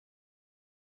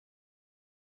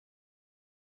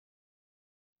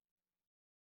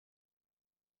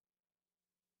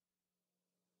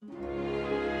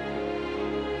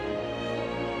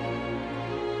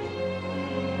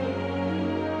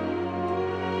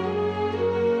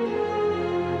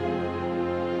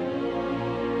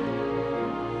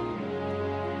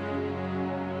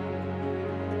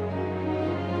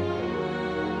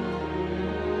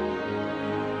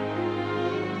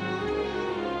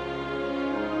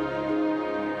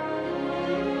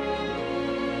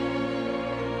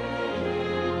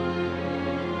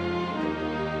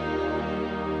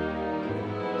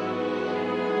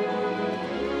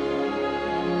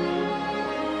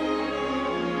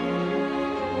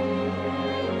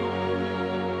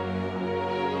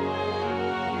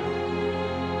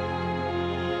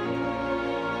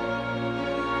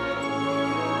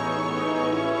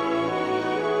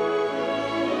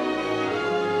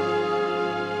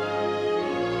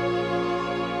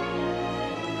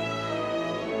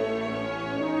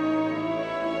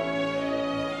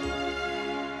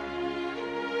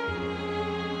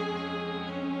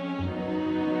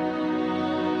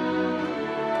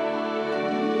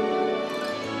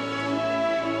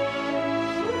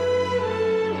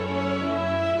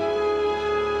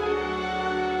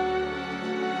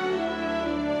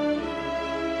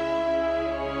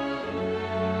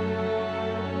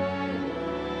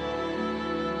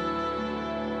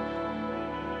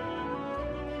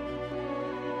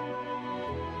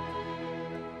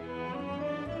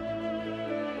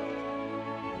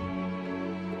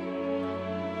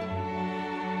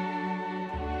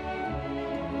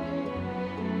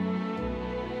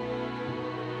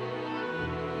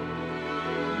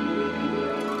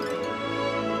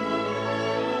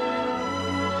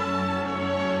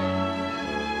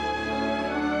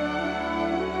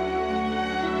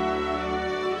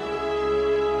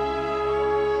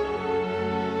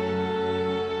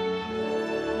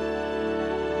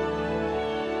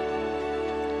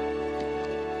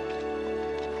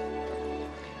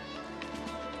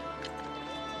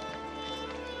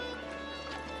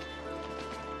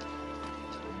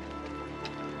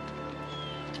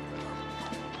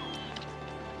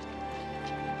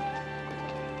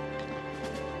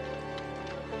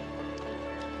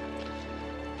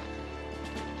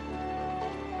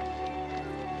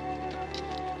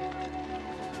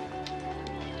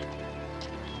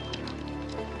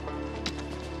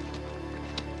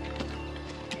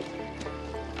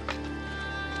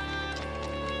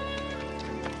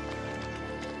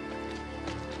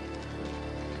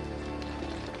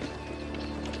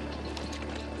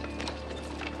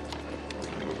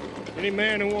Any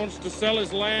man who wants to sell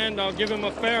his land, I'll give him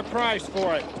a fair price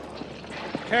for it.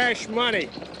 Cash money.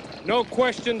 No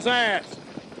questions asked.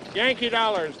 Yankee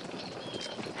dollars.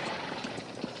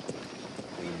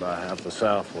 You can buy half the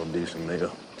South for a decent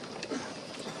deal.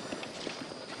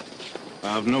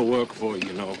 I've no work for it,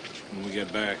 you know, when we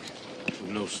get back. With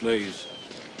no slaves.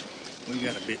 We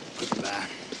got a bit to put by.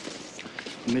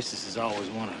 The missus has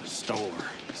always wanted a store,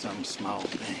 some small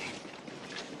thing.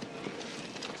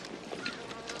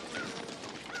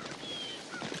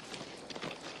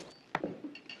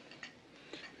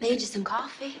 Made you some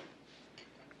coffee.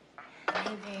 It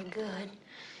ain't very good.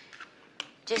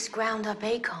 Just ground up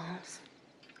acorns.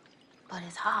 But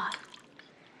it's hot.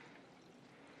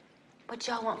 What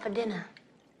y'all want for dinner?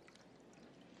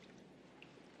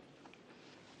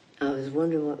 I was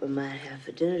wondering what we might have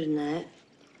for dinner tonight.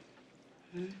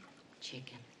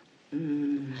 Chicken.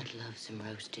 Mm. I'd love some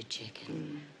roasted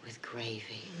chicken with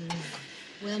gravy.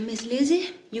 Well, Miss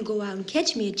Lizzie, you go out and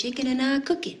catch me a chicken and I'll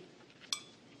cook it.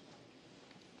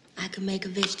 I can make a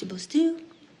vegetable stew.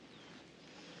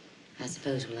 I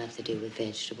suppose we'll have to do with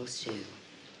vegetable stew.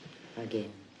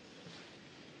 Again.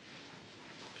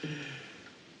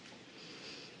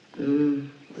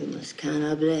 We must count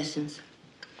our blessings.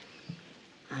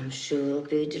 I'm sure it'll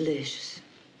be delicious.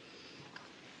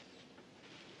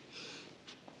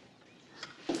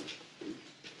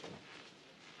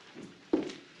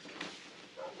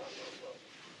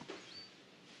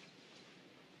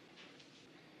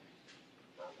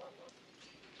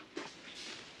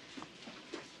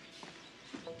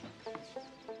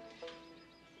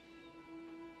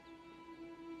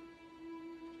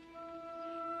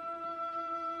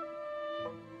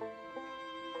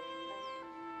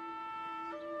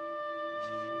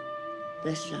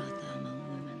 Blessed art thou among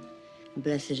women, and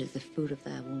blessed is the fruit of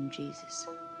thy womb, Jesus.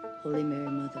 Holy Mary,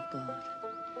 Mother of God,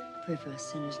 pray for us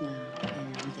sinners now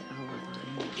and at the hour of our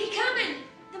death. He coming!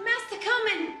 The master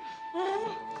coming!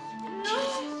 Oh, no.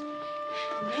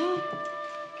 No.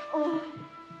 Oh.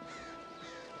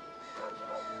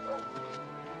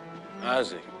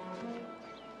 Isaac.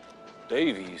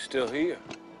 Davy, you still here?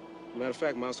 Matter of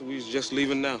fact, Master, we was just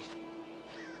leaving now.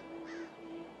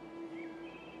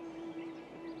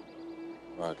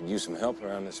 Well, I could use some help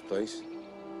around this place.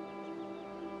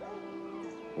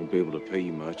 Won't be able to pay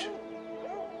you much.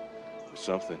 Or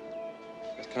something.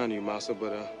 That's kind of you, Master,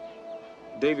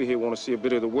 but, Davy here want to see a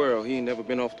bit of the world. He ain't never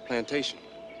been off the plantation.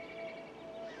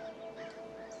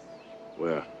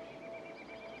 Where?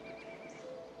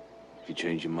 If you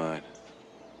change your mind.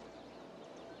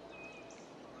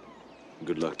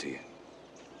 Good luck to you.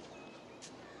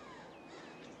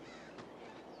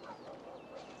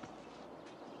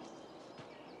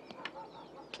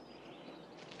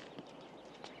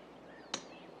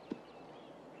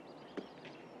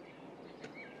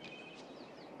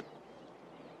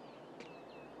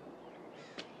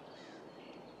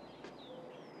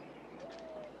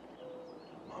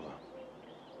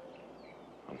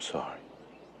 I'm sorry.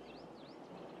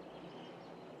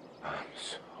 I'm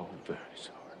so very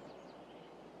sorry.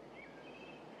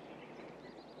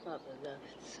 My beloved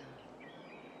son,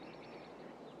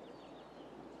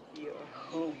 you're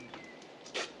home.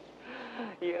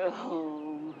 You're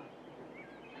home.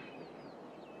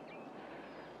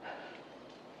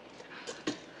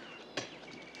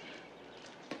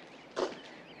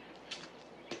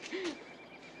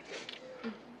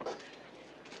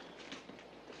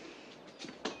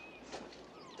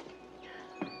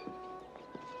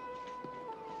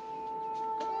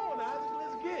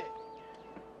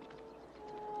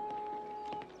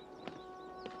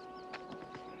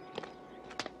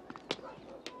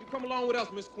 Come along with us,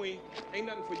 Miss Queen. Ain't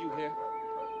nothing for you here.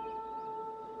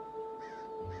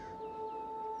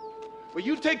 Well,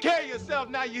 you take care of yourself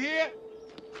now, you hear?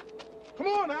 Come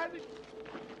on, Isaac.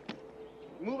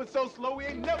 You're moving so slow, we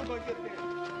ain't never gonna get there.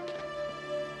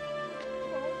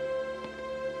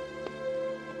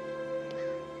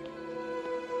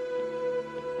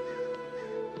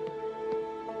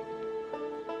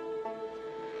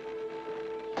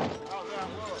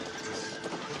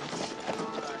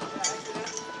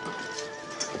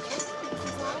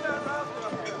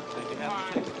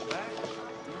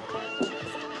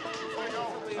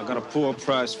 I got a poor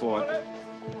price for it.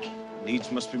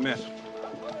 Needs must be met.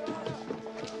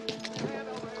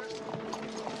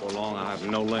 For long, I have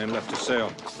no land left to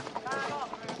sell.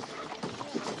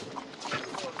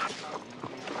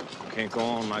 I can't go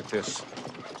on like this.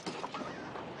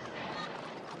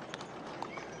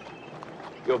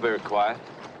 You're very quiet.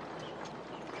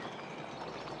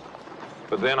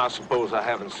 But then I suppose I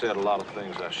haven't said a lot of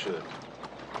things I should.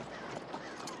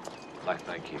 I'd like to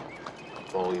thank you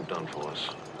for all you've done for us.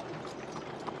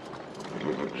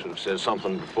 Should have said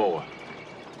something before.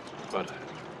 But,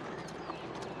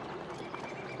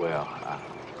 well,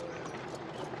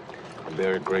 I'm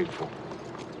very grateful.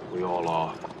 We all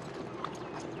are.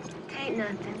 Ain't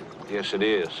nothing. Yes, it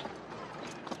is.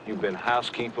 You've been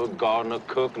housekeeper, gardener,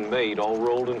 cook, and maid all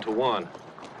rolled into one.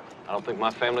 I don't think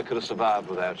my family could have survived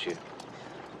without you.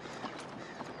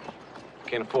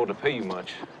 Can't afford to pay you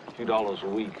much, a few dollars a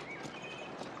week.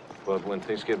 But when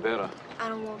things get better, I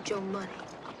don't want your money.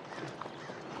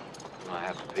 I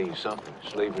have to pay you something.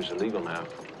 Slavery's illegal now.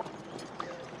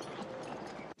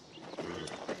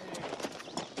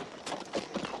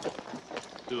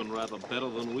 Doing rather better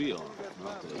than we are.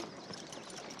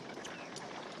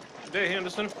 Good day,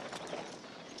 Henderson.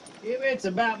 If it's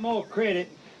about more credit.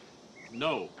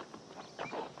 No.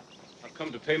 I've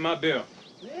come to pay my bill.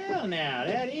 Well, now,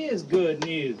 that is good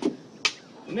news.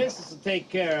 The missus will take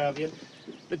care of you.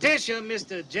 Letitia,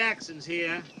 Mr. Jackson's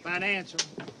here, financial.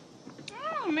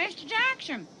 Oh, Mr.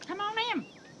 Jackson, come on in.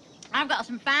 I've got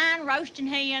some fine roasting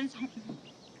hens.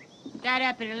 That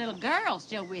uppity little girl's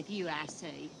still with you, I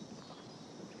see.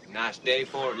 Nice day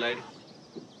for it, lady.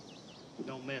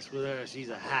 Don't mess with her, she's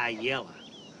a high yeller.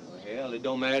 Well, hell, it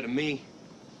don't matter to me.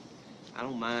 I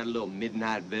don't mind a little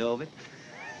midnight velvet.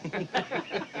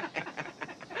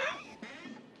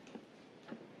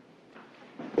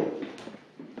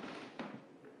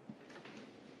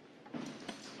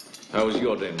 How was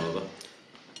your day, Mother?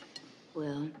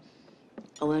 Well,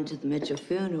 I went to the Mitchell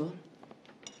funeral.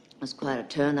 It was quite a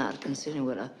turnout, considering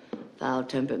what a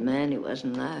foul-tempered man he was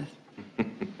in life.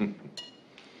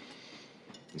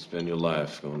 You spend your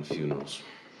life going to funerals.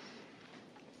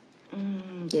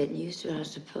 Getting used to it, I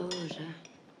suppose, huh?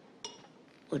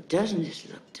 Well, doesn't this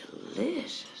look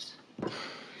delicious?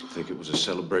 You'd think it was a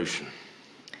celebration.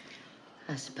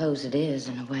 I suppose it is,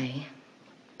 in a way.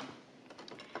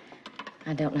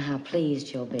 I don't know how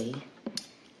pleased you'll be.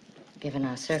 Given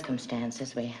our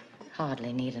circumstances, we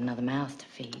hardly need another mouth to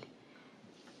feed.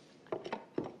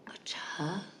 A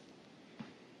child?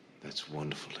 That's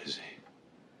wonderful, Lizzie.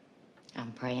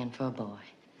 I'm praying for a boy.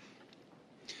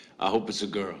 I hope it's a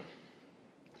girl.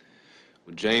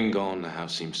 With Jane gone, the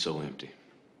house seems so empty.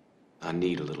 I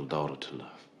need a little daughter to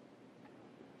love.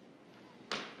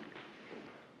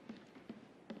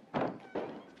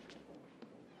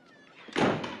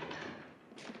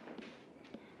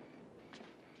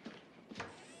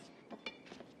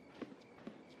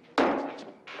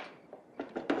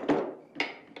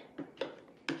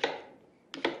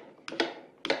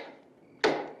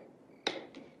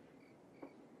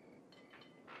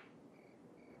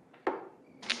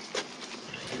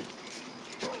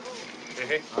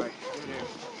 Hey. All right.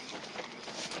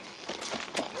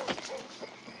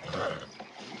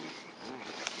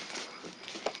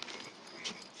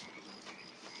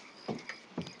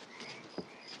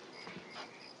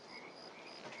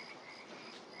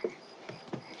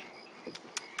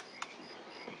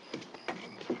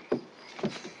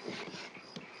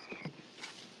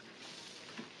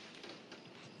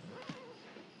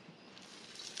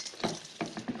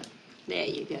 There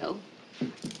you go.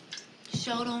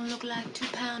 Sure don't look like 2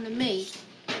 pounds to me.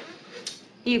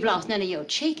 You've lost none of your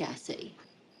cheek, I see.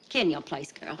 Get in your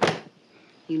place, girl.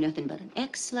 You nothing but an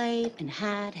ex-slave and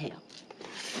hired help.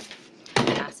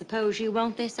 I suppose you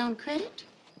want this on credit?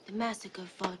 The massacre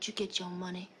fault, you get your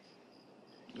money.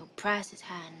 Your price is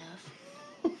high enough.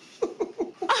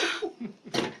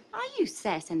 Are you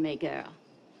sassing me, girl?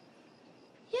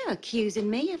 You're accusing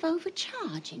me of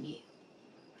overcharging you.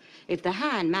 If the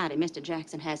high and mighty Mr.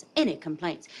 Jackson has any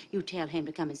complaints, you tell him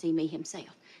to come and see me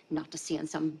himself, not to send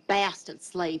some bastard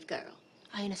slave girl.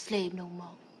 I ain't a slave no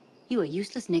more. You a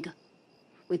useless nigger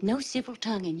with no civil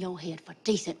tongue in your head for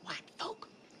decent white folk.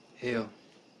 Hell,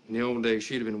 in the old days,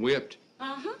 she'd have been whipped.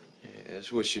 Uh-huh. Yeah,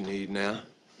 that's what you need now.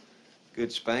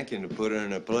 Good spanking to put her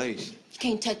in her place. You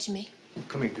can't touch me.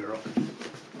 Come here, girl.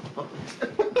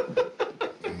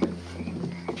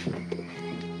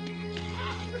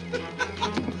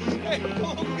 Hey, come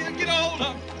on, get a hold of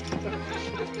him.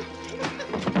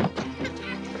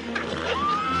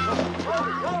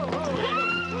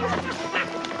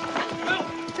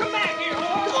 Come back here, come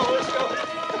on, let's go.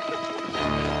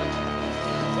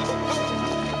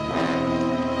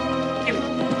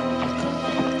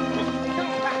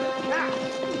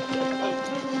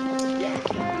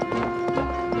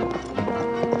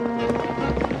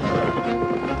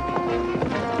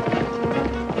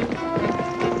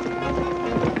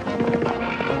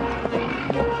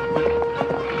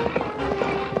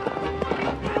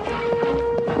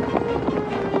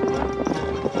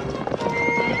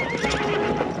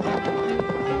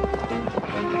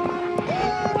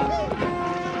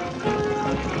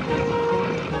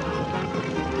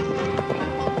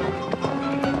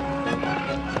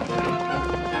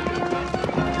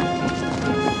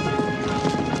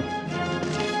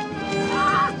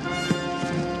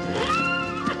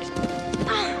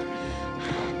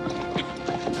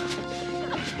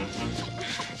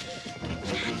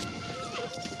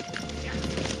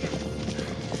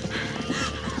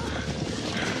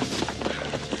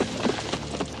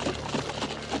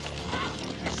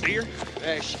 See her?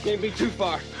 Hey, she can't be too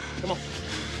far. Come on.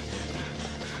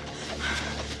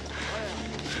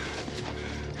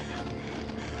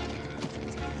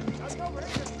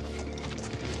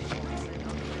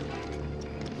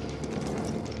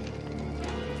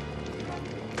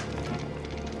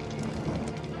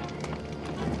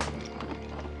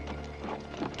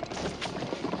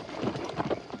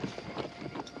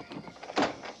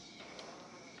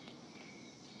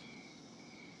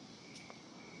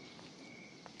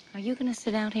 Are you gonna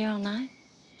sit out here all night?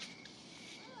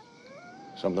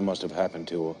 Something must have happened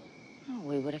to her. Oh,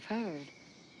 we would have heard.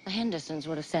 The Hendersons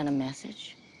would have sent a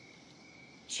message.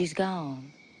 She's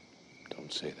gone.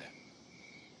 Don't say that.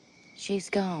 She's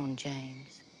gone,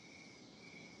 James.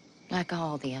 Like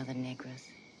all the other Negras.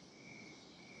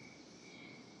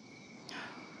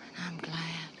 And I'm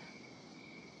glad.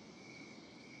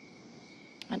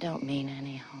 I don't mean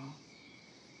any harm.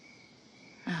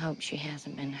 I hope she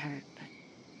hasn't been hurt, but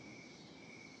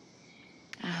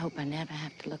I hope I never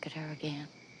have to look at her again.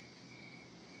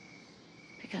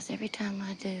 Because every time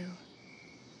I do,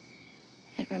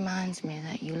 it reminds me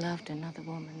that you loved another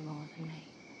woman more than me.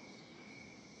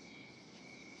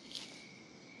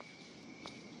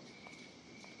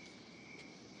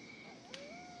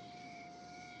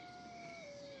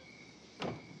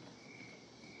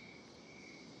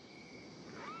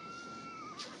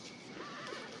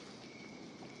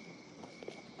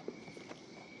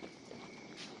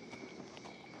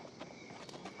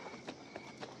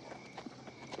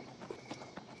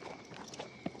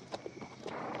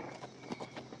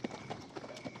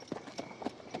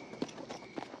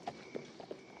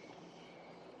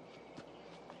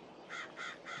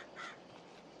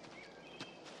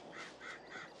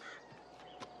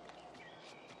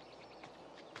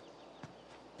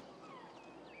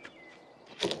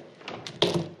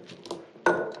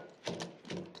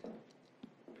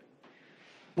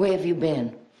 Where have you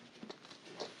been?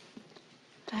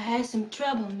 I had some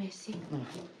trouble, Missy.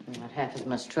 Not half as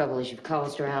much trouble as you've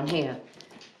caused around here.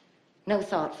 No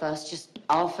thought fuss, just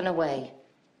off and away.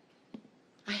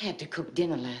 I had to cook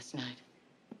dinner last night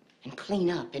and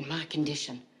clean up in my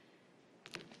condition.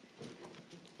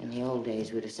 In the old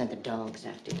days, we'd have sent the dogs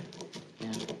after you.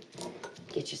 Now,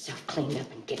 get yourself cleaned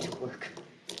up and get to work.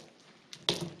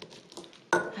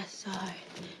 I'm sorry.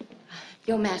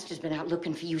 Your master's been out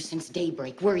looking for you since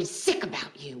daybreak, worried sick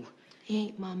about you. He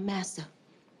ain't my master.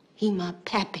 He my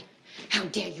pappy. How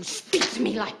dare you speak to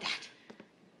me like that?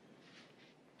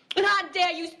 And how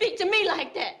dare you speak to me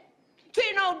like that?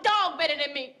 Treat an old dog better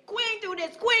than me. Queen do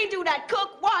this, queen do that.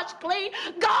 Cook, wash, clean,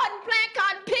 garden, plant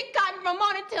cotton, pick cotton from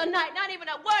morning till night. Not even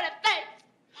a word of thanks.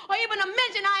 Or even a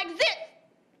mention I exist.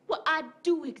 Well, I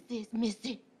do exist,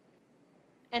 Missy.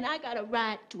 And I got a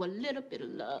right to a little bit of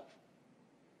love.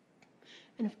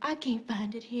 And if I can't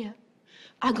find it here,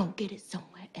 I gonna get it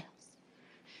somewhere else.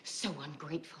 So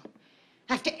ungrateful.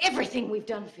 After everything we've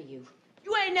done for you.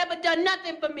 You ain't never done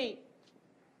nothing for me.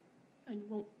 And you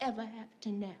won't ever have to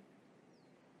now.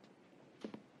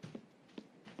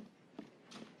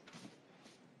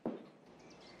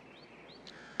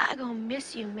 I gonna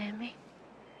miss you, Mammy.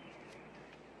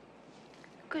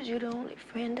 'Cause you're the only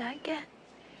friend I get.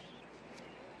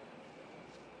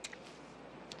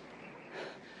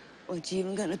 Weren't you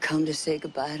even gonna come to say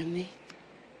goodbye to me?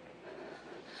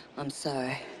 I'm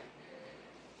sorry.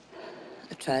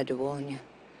 I tried to warn you.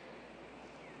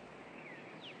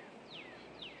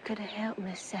 Could have helped,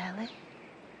 Miss Sally.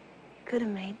 Could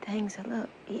have made things a little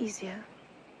easier.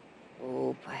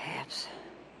 Oh, perhaps.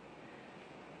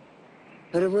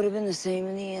 But it would have been the same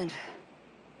in the end.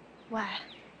 Why?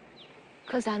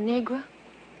 'Cause I'm Negro?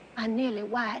 I'm nearly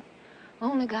white.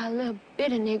 Only got a little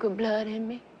bit of Negro blood in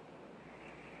me.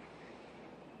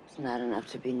 It's not enough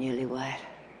to be nearly white.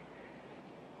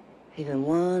 Even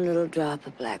one little drop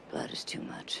of black blood is too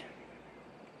much.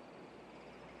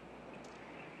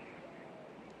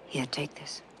 Here, take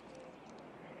this.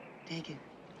 Take it.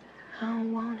 I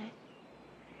don't want it.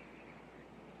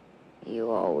 You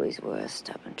always were a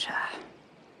stubborn child.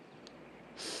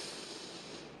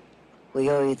 We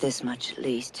owe you this much at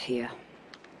least. Here.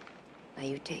 Now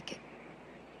you take it.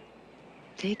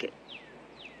 Take it.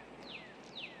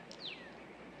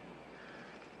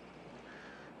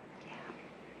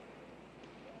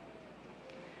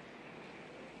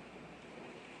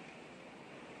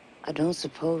 I don't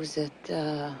suppose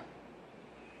that,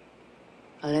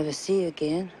 I'll ever see you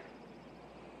again.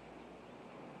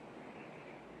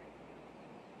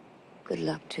 Good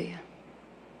luck to you.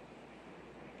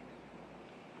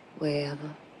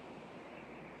 Wherever.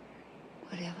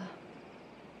 Whatever.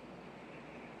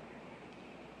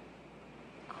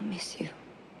 I'll miss you.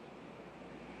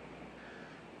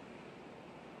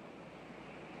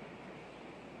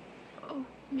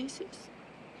 Mrs.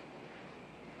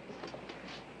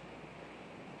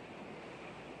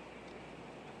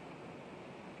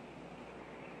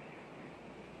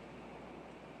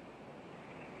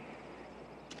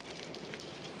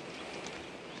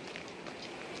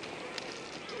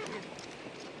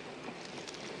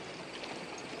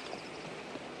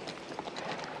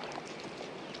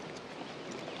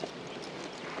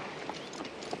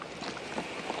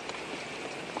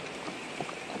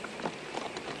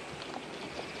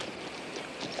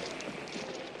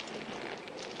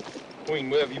 Queen,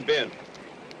 where have you been?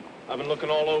 I've been looking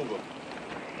all over.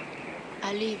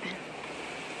 I leaving.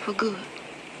 For good.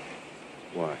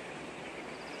 Why?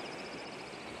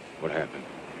 What happened?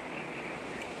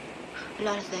 A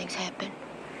lot of things happen.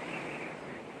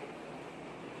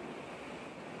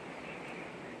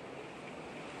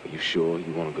 Are you sure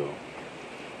you want to go?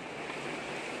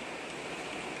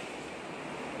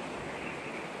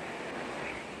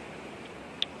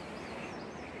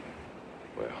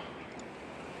 Well,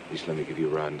 at least let me give you a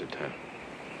ride into town.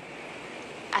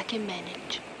 I can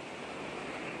manage.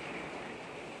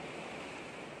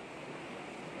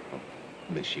 I'll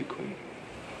miss you, Queen.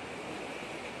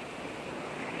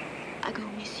 I gonna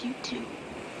miss you too.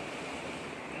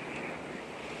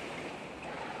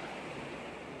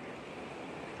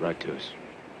 Write to us.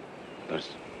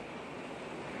 Let's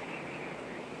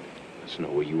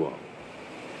know where you are.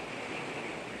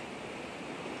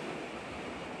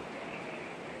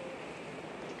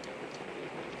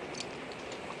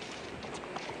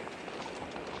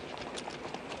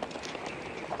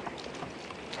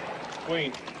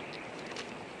 Queen.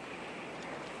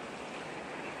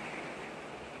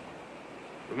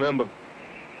 Remember,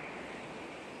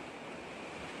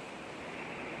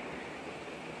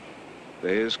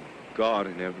 there's God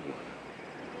in everyone.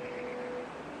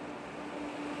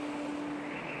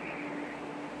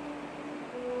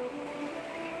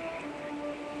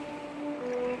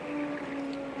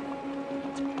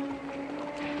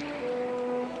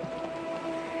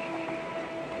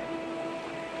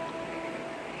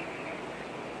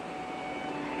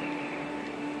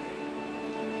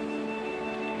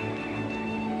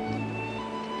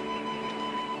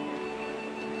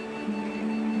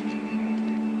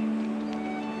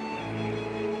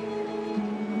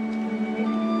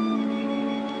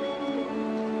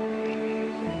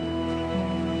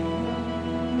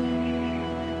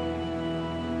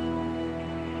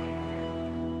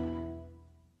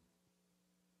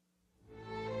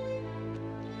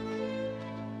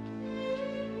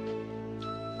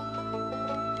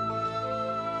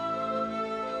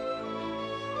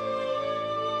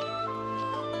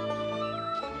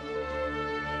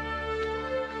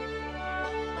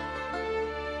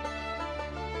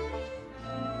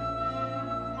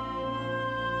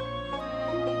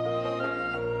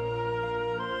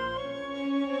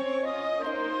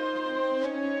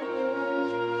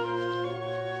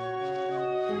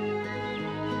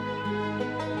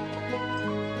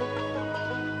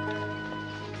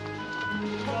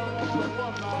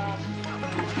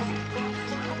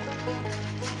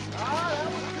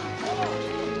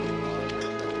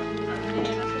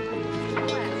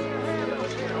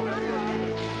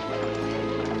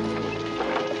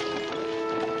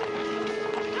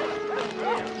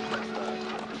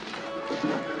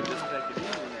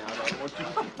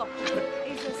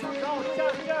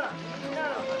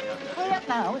 Hurry up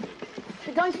now.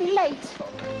 We're going to be late.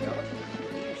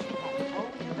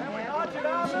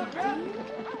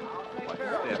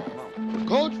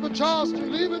 Coach for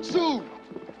Charleston, leaving soon.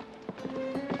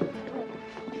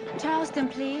 Charleston,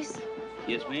 please.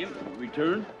 Yes, ma'am.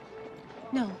 Return?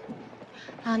 No,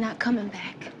 I'm not coming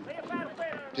back.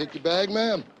 Take your bag,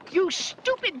 ma'am. You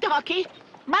stupid darky.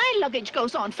 My luggage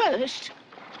goes on first.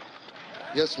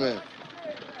 Yes, ma'am.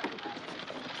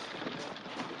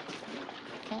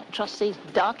 Can't trust these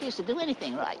darkies to do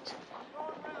anything right.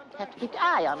 Have to keep your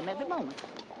eye on them every moment.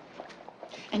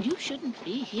 And you shouldn't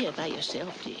be here by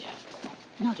yourself, dear.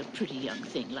 Not a pretty young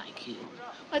thing like you.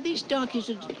 Why, these darkies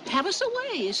would have us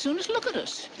away as soon as look at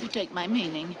us, if you take my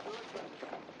meaning.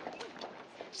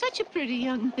 Such a pretty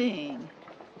young thing.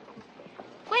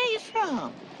 Where are you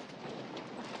from?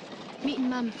 Meeting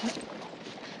my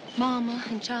mama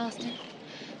in Charleston.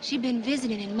 She been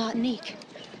visiting in Martinique.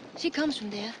 She comes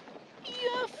from there.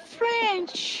 You're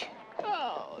French.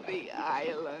 Oh, the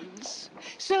islands.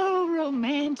 So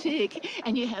romantic.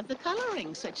 And you have the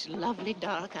coloring, such lovely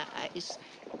dark eyes.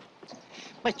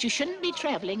 But you shouldn't be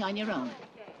traveling on your own.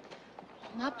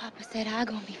 My papa said I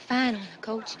gonna be fine on the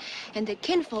coach, and the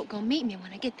kinfolk gonna meet me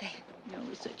when I get there.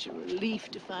 Oh, it's such a relief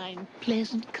to find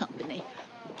pleasant company.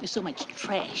 There's so much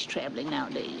trash traveling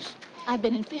nowadays. I've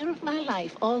been in fear of my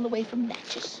life all the way from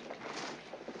Natchez.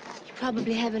 You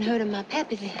probably haven't heard of my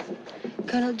pappy then.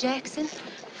 Colonel Jackson,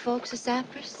 folks of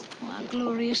Cyprus. Oh, our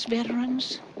glorious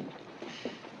veterans.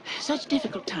 Such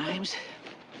difficult times.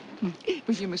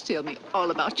 But you must tell me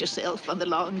all about yourself on the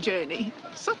long journey.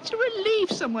 Such a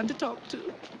relief, someone to talk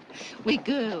to. We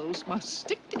girls must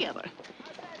stick together.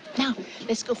 Now,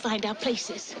 let's go find our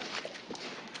places.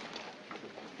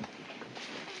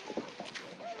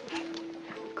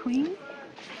 Queen,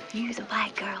 you's a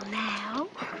white girl now.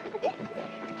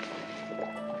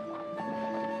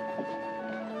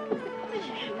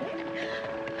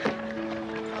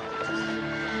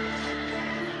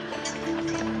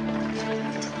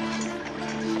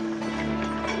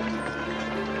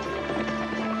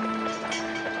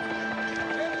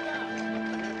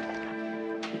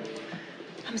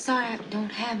 I'm sorry I don't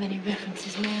have any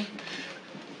references, ma'am.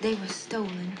 They were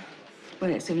stolen. Well,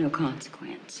 it's of no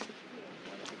consequence.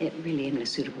 It really isn't a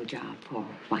suitable job for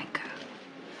a white girl.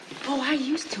 Oh, I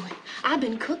used to it. I've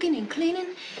been cooking and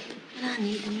cleaning, and I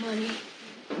need the money.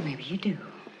 Maybe you do.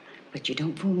 But you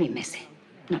don't fool me, Missy.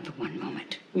 Not for one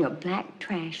moment. You're black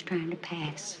trash trying to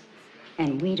pass.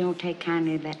 And we don't take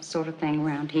kindly to that sort of thing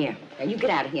around here. Now, you get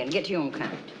out of here and get to your own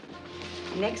kind.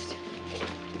 Next.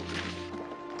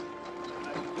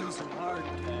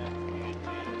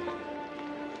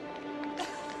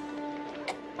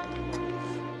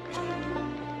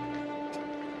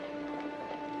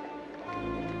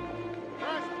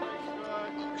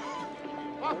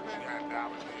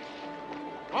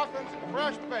 Muffins and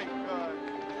fresh baked goods.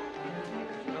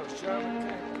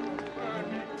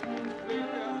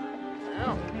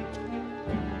 Yeah.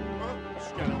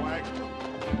 Scallywag.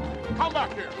 Come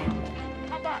back here.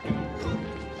 Come back.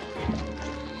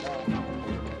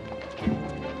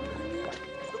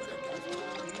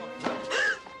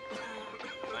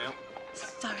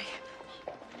 Sorry.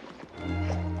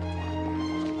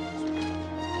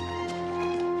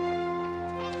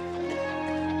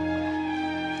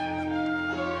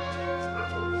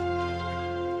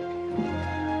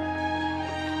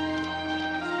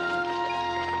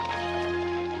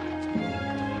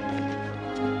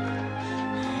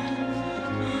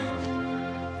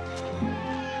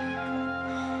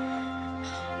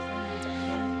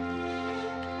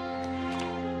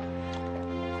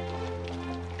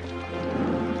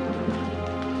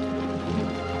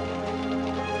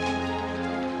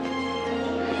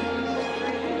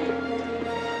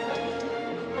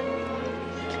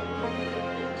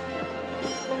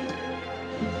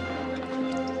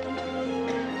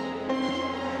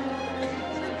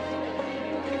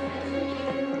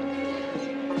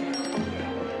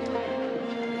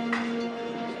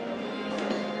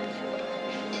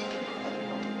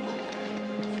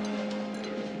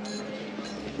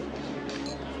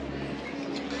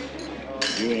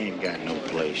 You ain't got no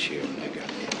place here, nigga.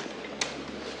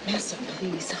 Massa,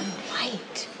 please, I'm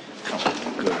white. Come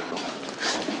on, girl.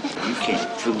 You can't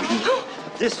fool me.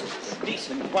 This is a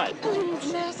decent white.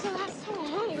 Please, Massa, I'm so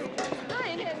hungry. I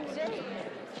ain't had a day.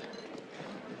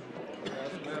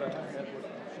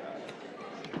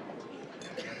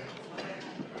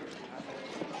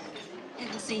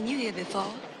 Haven't seen you here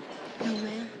before. No,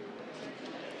 ma'am.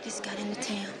 Just got into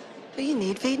town. Well, you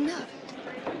need feeding up.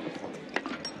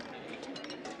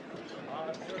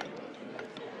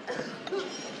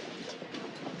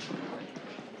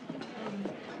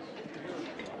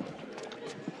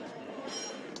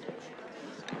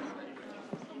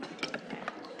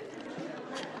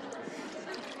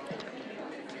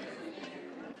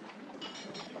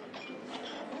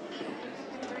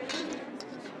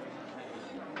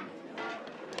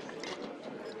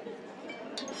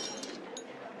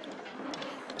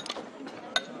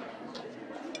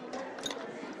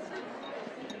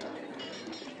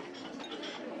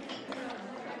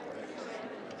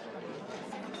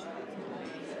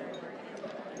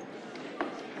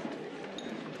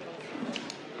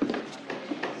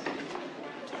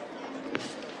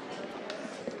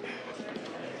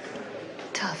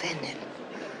 Tough, isn't it?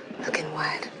 Looking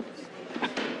white.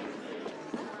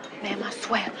 Ma'am, I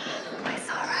swear. It's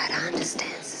all right. I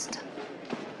understand, sister.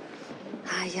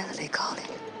 High yellow, they call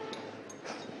it.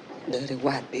 Dirty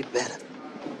white be better.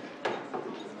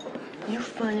 You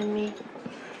funning me?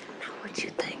 Now, what you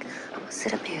think? I'm gonna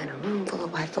sit up here in a room full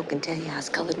of white folk and tell you I was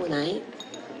colored when I ain't?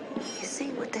 You see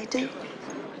what they do?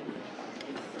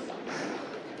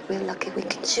 We're lucky we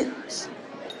can choose.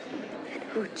 And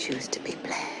who'd choose to be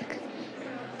black?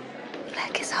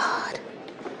 Black is hard.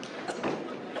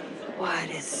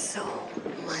 White is so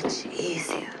much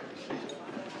easier.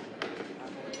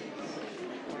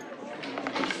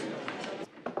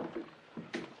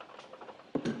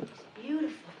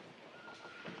 Beautiful.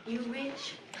 You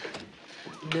rich?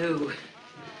 No.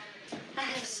 I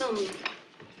have some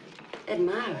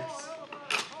admirers.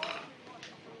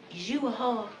 Is you a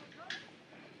whore?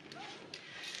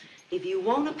 If you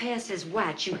want to pass as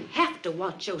white, you have to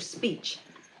watch your speech.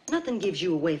 Nothing gives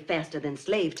you away faster than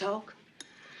slave talk.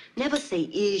 Never say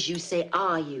is you, say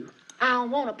are you. I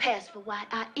don't want to pass for white.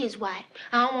 I is white.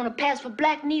 I don't want to pass for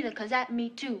black neither, because that's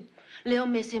me too. Little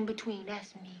miss in between,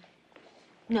 that's me.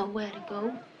 Nowhere to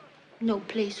go, no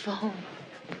place for home.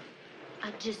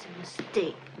 I just a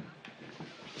mistake.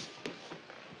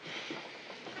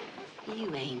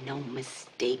 You ain't no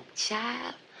mistake,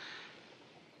 child.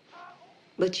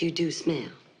 But you do smell.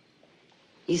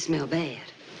 You smell bad.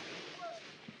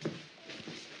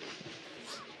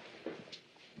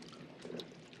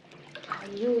 Are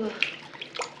you know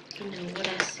what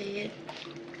I said?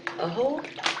 A whore?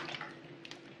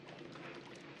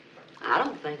 I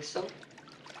don't think so.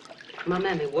 My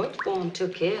mammy worked for him,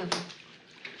 took care of him.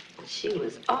 She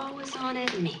was always on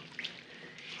at me.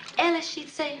 Alice, she'd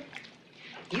say,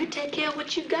 you take care of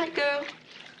what you got, girl.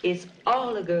 It's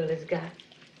all a girl has got.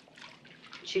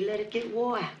 She let it get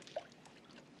wore out.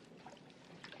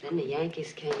 Then the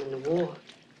Yankees came in the war.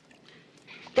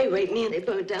 They raped me and they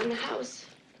burned down the house.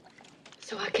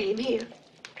 So I came here.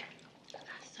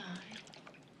 I'm sorry.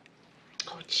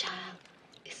 Oh, child,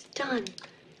 it's done.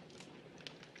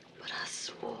 But I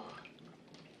swore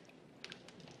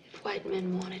if white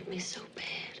men wanted me so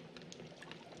bad,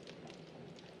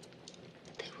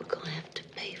 they were gonna have to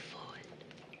pay for it.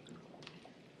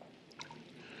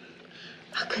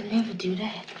 I could never do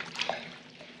that.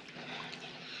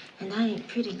 And I ain't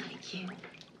pretty like you.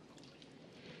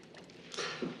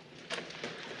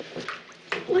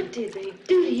 What did they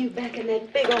do to you back in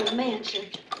that big old mansion?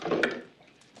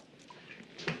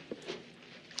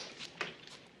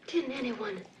 Didn't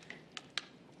anyone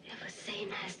ever say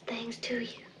nice things to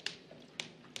you?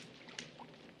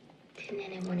 Didn't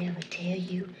anyone ever tell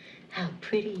you how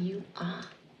pretty you are?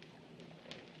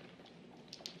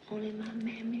 Only my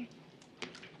mammy.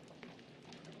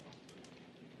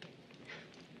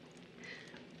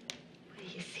 Well,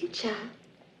 you see, child,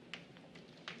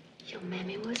 your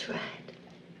mammy was right.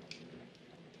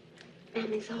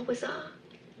 Mammies always are.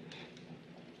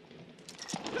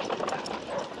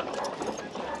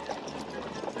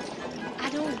 I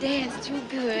don't dance too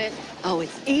good. Oh,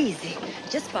 it's easy.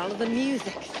 Just follow the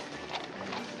music.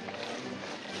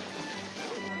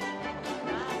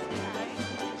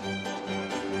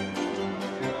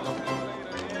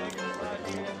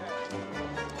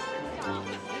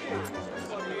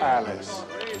 Alice,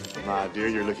 my dear,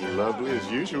 you're looking lovely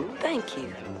as usual. Thank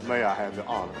you. May I have the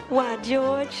honor? Why,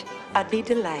 George, I'd be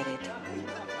delighted.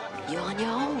 You're on your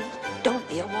own. Don't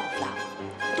be a wallflower.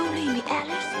 Don't leave me,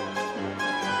 Alice.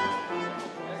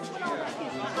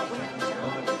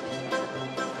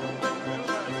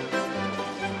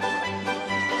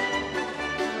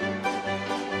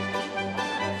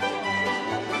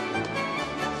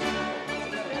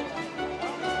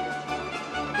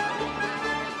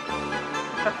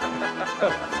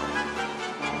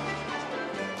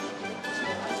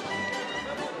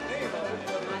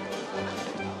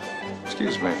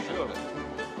 Excuse me.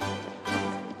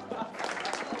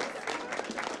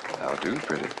 How do,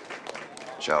 pretty?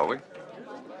 Shall we?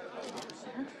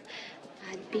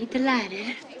 I'd be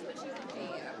delighted.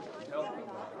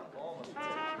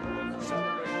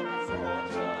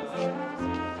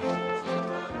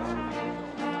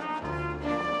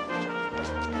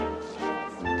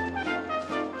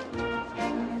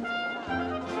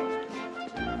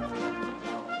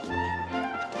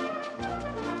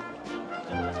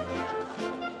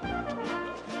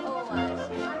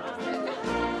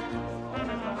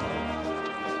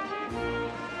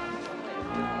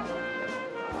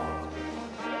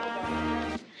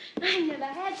 I never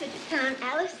had such a time,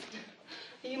 Alice.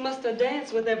 You must have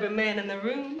danced with every man in the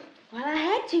room. Well, I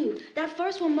had to. That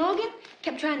first one, Morgan,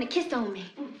 kept trying to kiss on me.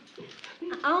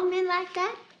 Are all men like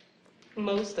that?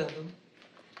 Most of them.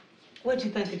 What'd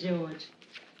you think of George?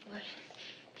 Well,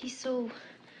 he's so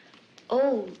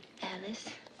old, Alice.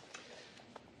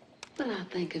 Well, I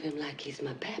think of him like he's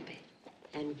my pappy.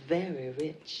 And very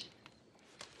rich.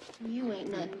 You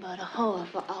ain't nothing but a whore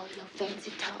for all your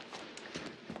fancy talk.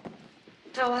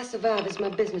 How I survive is my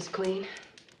business, Queen.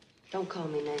 Don't call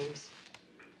me names.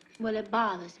 Well, it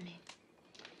bothers me.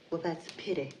 Well, that's a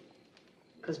pity.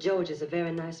 Because George is a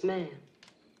very nice man.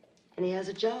 And he has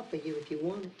a job for you if you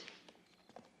want it.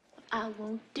 I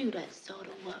won't do that sort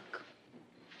of work.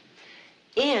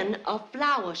 In a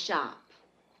flower shop.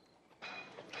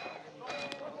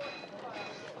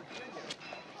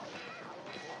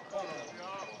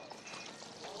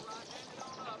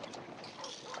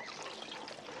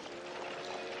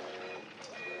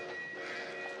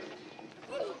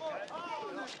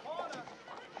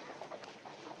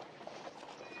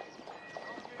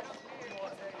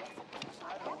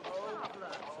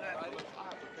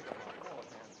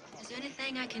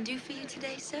 Anything I can do for you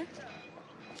today, sir?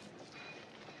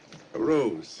 A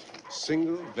rose.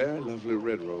 Single, very lovely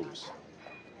red rose.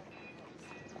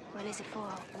 Well, is it for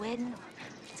a wedding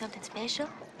or something special?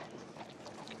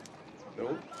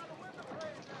 No.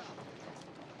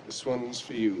 This one's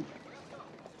for you.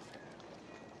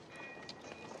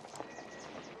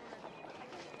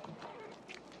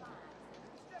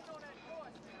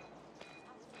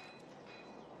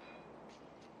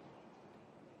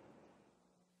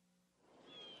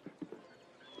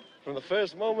 From the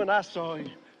first moment I saw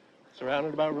you,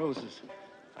 surrounded by roses,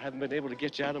 I haven't been able to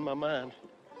get you out of my mind.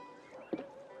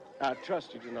 I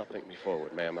trust you do not think me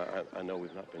forward, ma'am. I know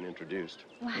we've not been introduced.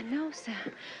 Why, no, sir.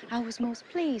 I was most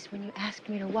pleased when you asked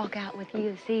me to walk out with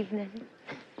you this evening.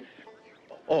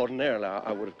 Ordinarily,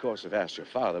 I would, of course, have asked your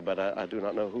father, but I do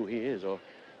not know who he is or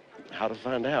how to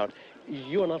find out.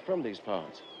 You are not from these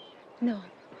parts. No.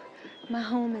 My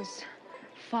home is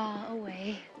far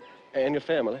away. And your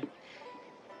family?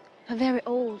 A very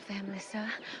old family, sir.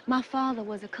 My father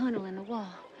was a colonel in the war.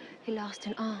 He lost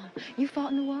an arm. You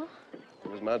fought in the war?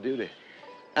 It was my duty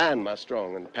and my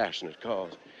strong and passionate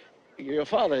cause. Your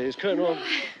father is Colonel...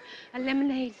 A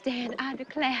lemonade stand, I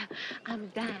declare.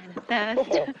 I'm dying of thirst.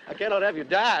 Oh, I cannot have you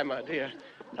die, my dear.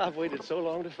 I've waited so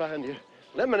long to find you.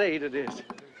 Lemonade it is.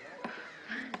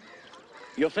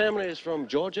 Your family is from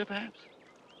Georgia, perhaps?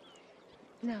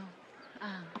 No.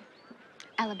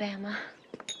 Alabama.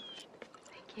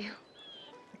 Thank you.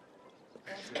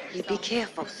 You be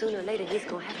careful. Sooner or later, he's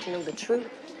gonna have to know the truth.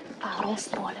 Oh, don't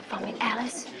spoil it for me,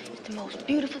 Alice. It's the most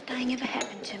beautiful thing ever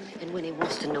happened to me. And when he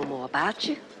wants to know more about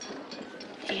you?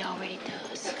 He already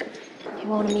does. You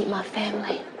want to meet my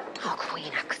family? Oh,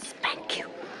 Queen, I could spank you.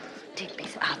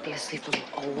 Digby's obviously from an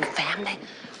old family.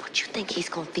 What you think he's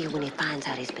gonna feel when he finds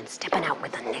out he's been stepping out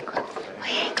with a nigger? Well,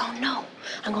 he ain't gonna know.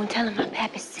 I'm gonna tell him my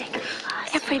pappy's sick.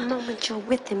 Every moment you're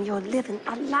with him, you're living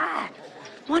a lie.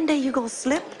 One day you're gonna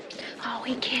slip. Oh,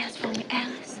 he cares for me,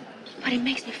 Alice. But he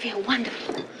makes me feel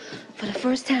wonderful. For the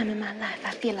first time in my life, I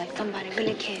feel like somebody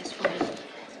really cares for me.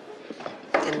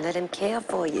 Then let him care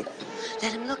for you.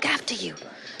 Let him look after you.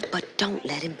 But don't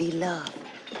let him be love.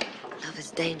 Love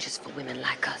is dangerous for women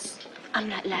like us. I'm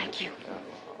not like you.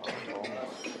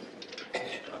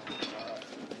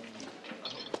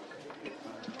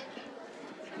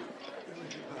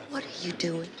 What are you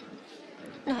doing?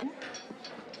 Nothing.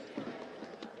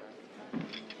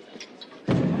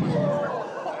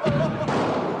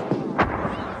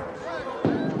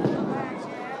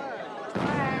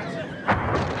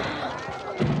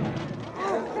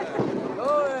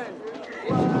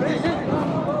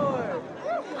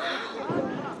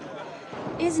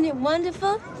 Isn't it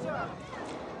wonderful?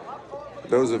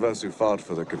 Those of us who fought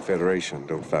for the Confederation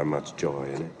don't find much joy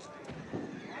in it.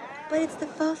 But it's the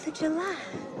 4th of July.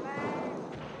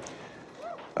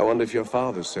 I wonder if your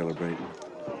father's celebrating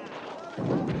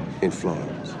in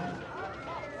Florence.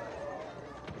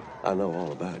 I know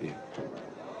all about you.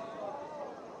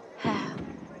 How?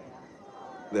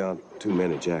 There aren't too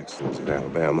many Jacksons in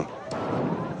Alabama.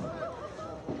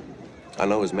 I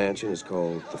know his mansion is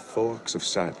called the Forks of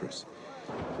Cypress,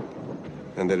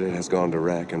 and that it has gone to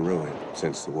rack and ruin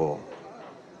since the war.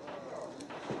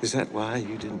 Is that why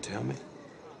you didn't tell me?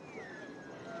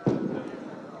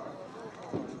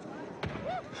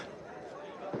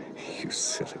 You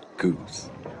silly goose.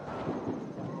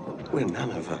 We're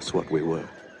none of us what we were.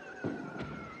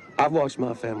 I've watched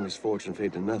my family's fortune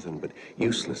fade to nothing but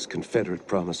useless Confederate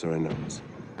promissory notes.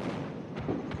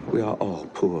 We are all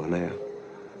poor now.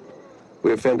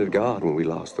 We offended God when we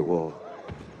lost the war,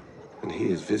 and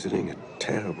he is visiting a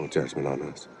terrible judgment on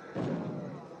us.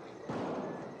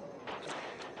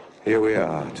 Here we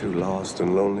are, two lost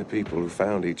and lonely people who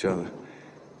found each other.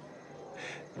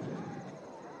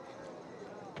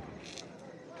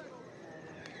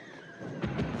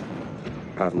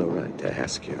 I've no right to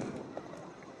ask you.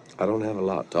 I don't have a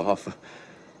lot to offer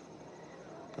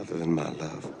other than my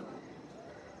love.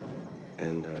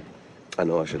 And I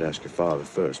know I should ask your father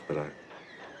first, but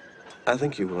I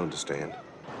think you will understand.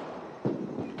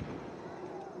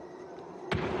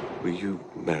 Will you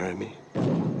marry me?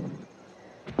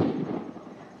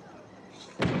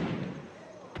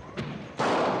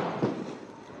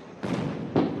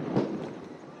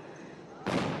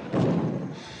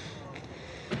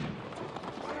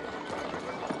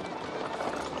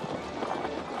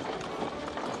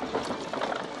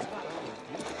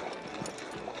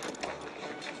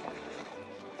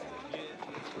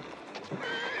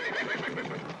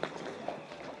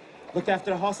 Looked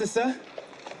after the horses, sir?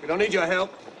 We don't need your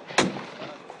help.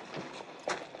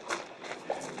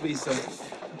 Please, sir.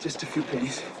 Just a few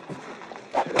pennies.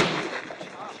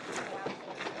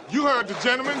 You heard the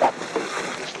gentleman.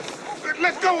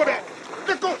 Let go of that.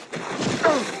 Let go.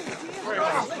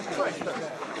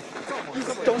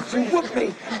 Don't you whoop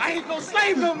me. I ain't no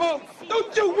slave no more.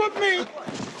 Don't you whoop me.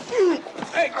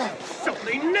 Hey,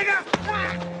 filthy nigga.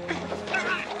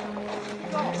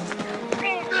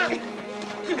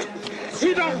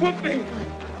 He don't whoop me.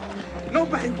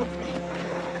 Nobody whoop me.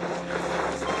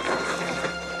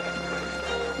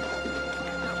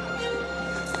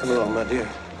 Come along, my dear.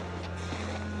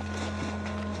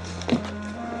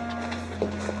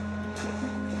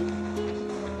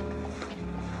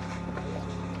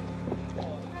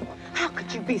 How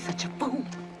could you be such a fool?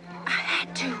 I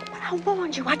had to, but I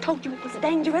warned you. I told you it was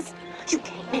dangerous. You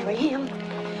can't marry him.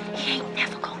 He ain't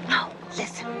never gonna know.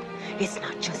 Listen, it's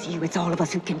not just you, it's all of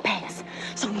us who can pass.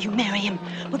 So you marry him,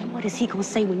 but what is he gonna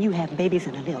say when you have babies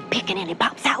and a little pickaninny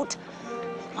pops out?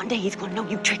 One day he's gonna know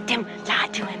you tricked him,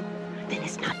 lied to him. Then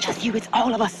it's not just you, it's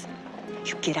all of us.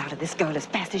 You get out of this girl as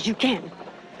fast as you can.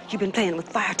 You've been playing with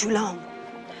fire too long.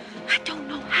 I don't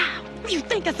know how. You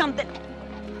think of something.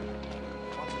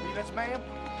 Yes, ma'am.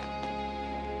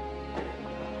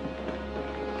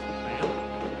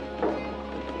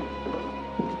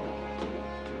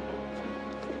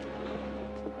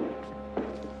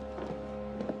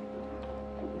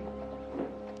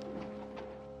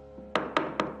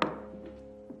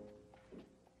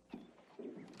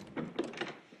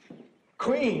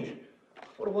 Queen!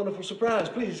 What a wonderful surprise.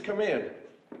 Please come in.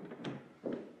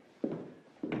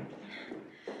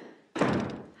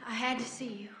 I had to see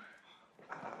you.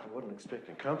 I wasn't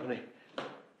expecting company.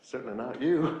 Certainly not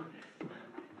you.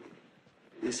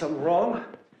 Is something wrong?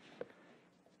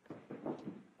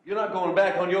 You're not going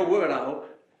back on your word, I hope.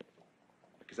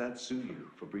 Because I'd sue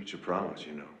you for breach of promise,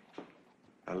 you know.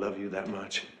 I love you that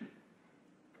much.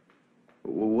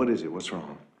 Well, what is it? What's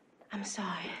wrong? I'm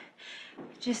sorry.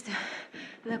 Just a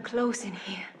little close in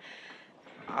here.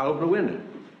 I'll open the window.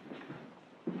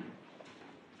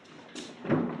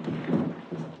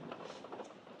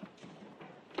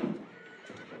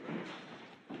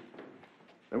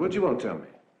 Now, what do you want to tell me?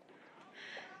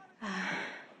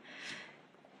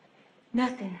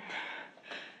 Nothing.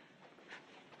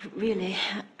 Really,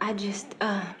 I just,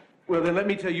 Well, then let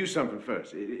me tell you something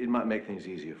first. It might make things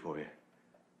easier for you.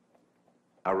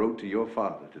 I wrote to your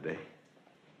father today.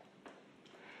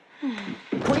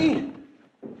 Queen!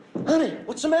 Honey,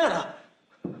 what's the matter?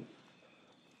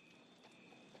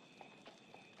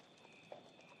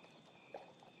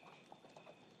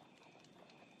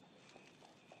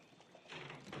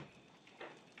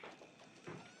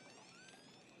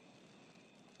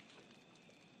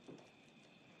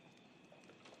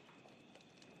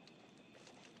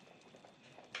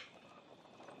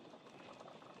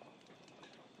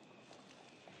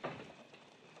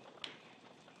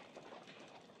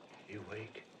 You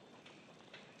awake?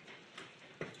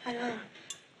 I don't.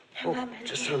 Oh,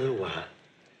 just for a little while.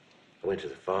 I went to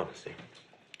the pharmacy.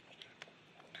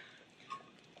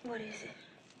 What is it?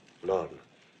 Laudanum.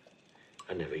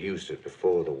 I never used it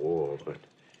before the war, but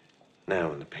now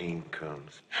when the pain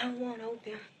comes, I don't want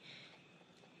opium.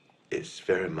 it's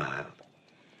very mild.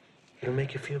 It'll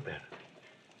make you feel better.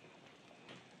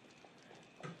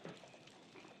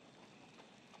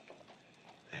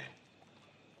 There.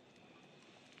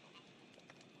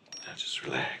 Now just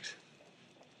relax.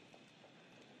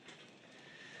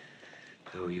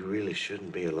 Oh, you really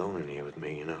shouldn't be alone in here with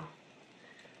me, you know.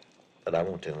 But I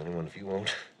won't tell anyone if you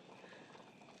won't.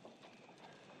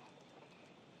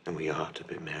 And we ought to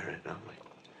be married, aren't we?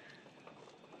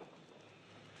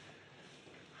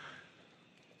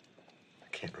 I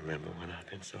can't remember when I've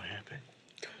been so happy.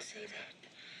 Don't say that.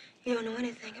 You don't know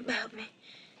anything about me.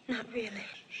 Not really.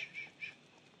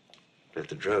 Let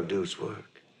the drug do its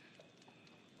work.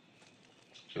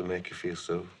 It'll make you feel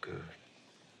so good.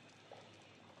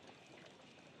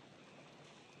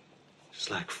 It's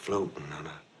like floating on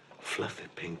a fluffy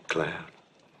pink cloud.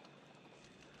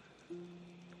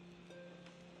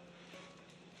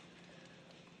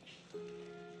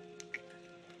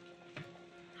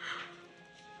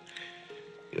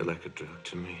 You're like a drug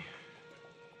to me.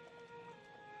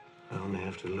 I only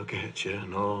have to look at you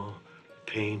and all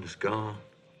the pain is gone.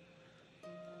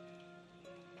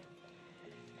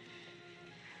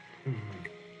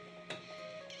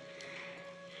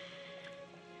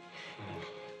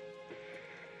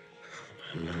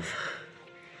 Love,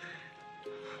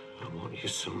 I want you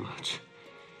so much.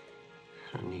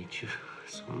 I need you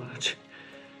so much.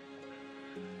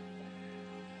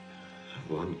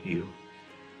 I want you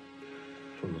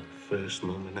from the first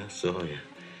moment I saw you.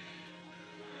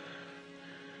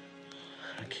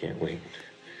 I can't wait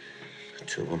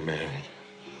until we're married.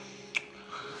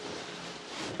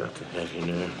 got to have you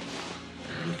now.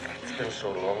 It's been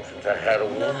so long since I had a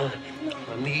woman.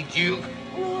 I need you.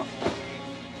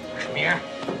 Come here.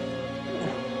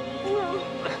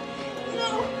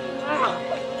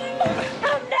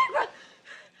 I'm never.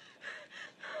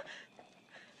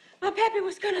 My pappy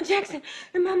was Colonel Jackson,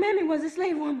 and my mammy was a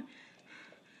slave woman.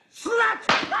 Slut!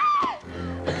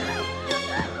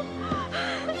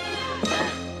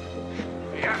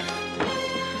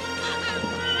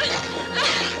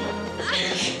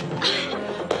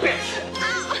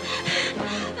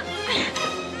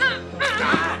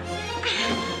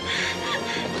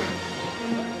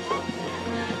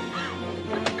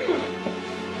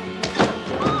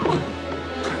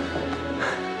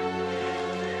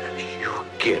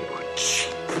 Get what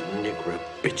cheap Negro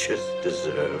bitches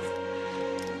deserve.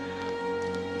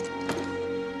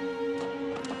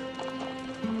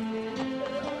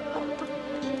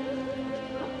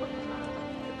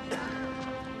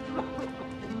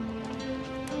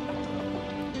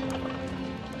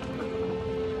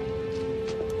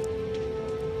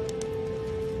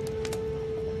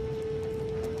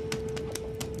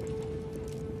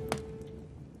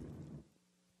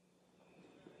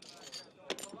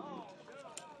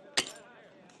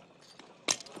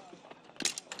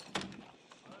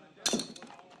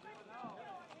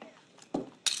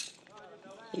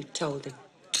 You told him.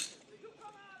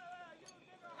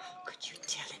 How could you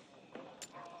tell him?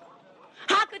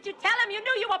 How could you tell him? You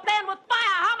knew you were playing with fire.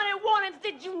 How many warnings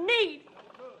did you need?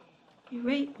 You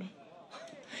raped me.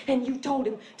 And you told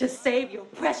him to save your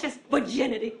precious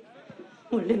virginity.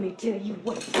 Well, let me tell you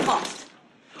what it cost.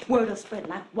 Word will spread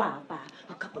like wildfire.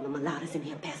 A couple of mulattoes in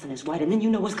here passing as white, and then you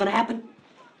know what's gonna happen?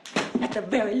 At the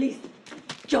very least,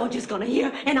 George is gonna hear,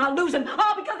 and I'll lose him,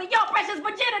 all because of your precious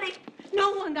virginity.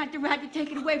 No one got the right to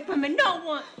take it away from me. No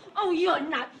one. Oh, you're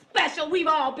not special. We've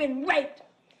all been raped.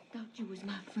 Thought you was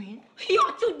my friend.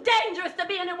 You're too dangerous to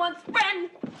be anyone's friend.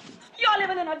 You're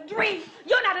living in a dream.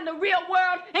 You're not in the real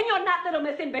world, and you're not Little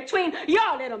Miss in between.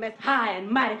 You're Little Miss high and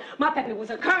mighty. My pappy was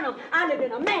a colonel. I lived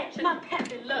in a mansion. My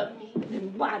pappy loved me.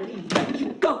 Then why did he let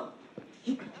you go?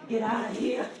 You got to get out of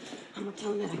here. I'm gonna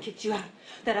tell him that I kicked you out,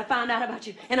 that I found out about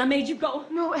you, and I made you go.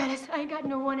 No, Alice, I ain't got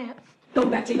no one else. Go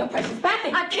back to your precious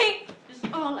pappy. I can't. It's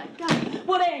all I got.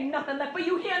 Well, there ain't nothing left for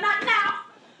you here, not now.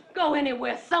 Go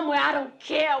anywhere, somewhere, I don't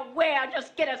care where.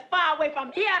 Just get as far away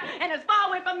from here and as far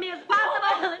away from me as possible.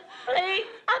 Alice, please.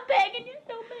 I'm begging you.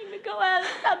 Don't make me go, Alice.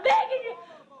 I'm begging you.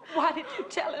 Why did you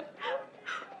tell him?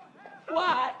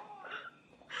 Why?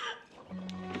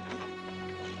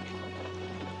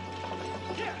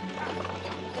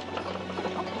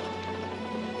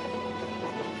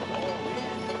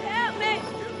 Help me.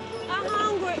 I'm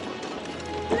hungry.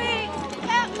 Please,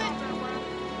 help me.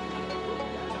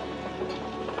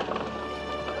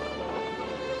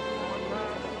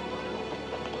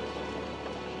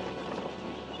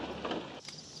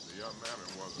 The young man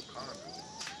was a conjurer.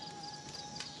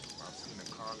 I've seen him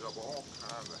conjure up all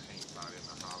kinds of haints out in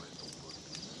the hollow notebook.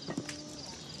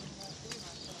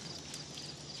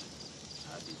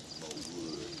 I did more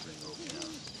wood bring over now.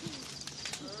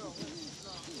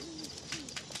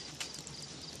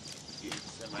 Yeah,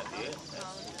 something like that.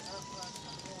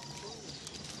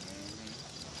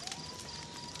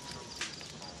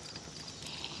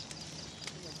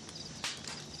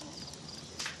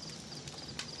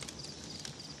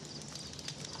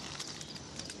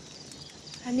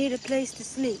 I need a place to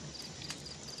sleep.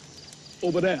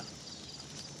 Over there.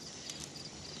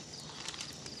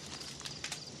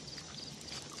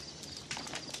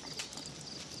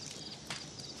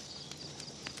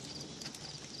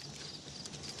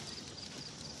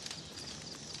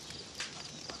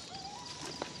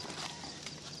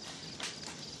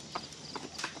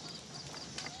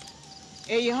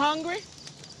 Are you hungry?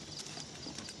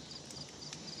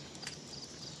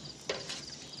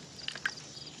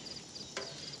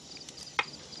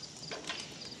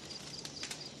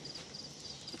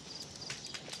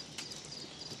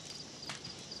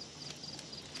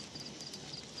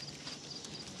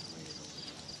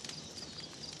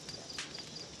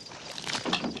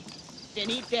 Then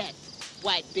eat that,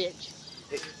 white bitch.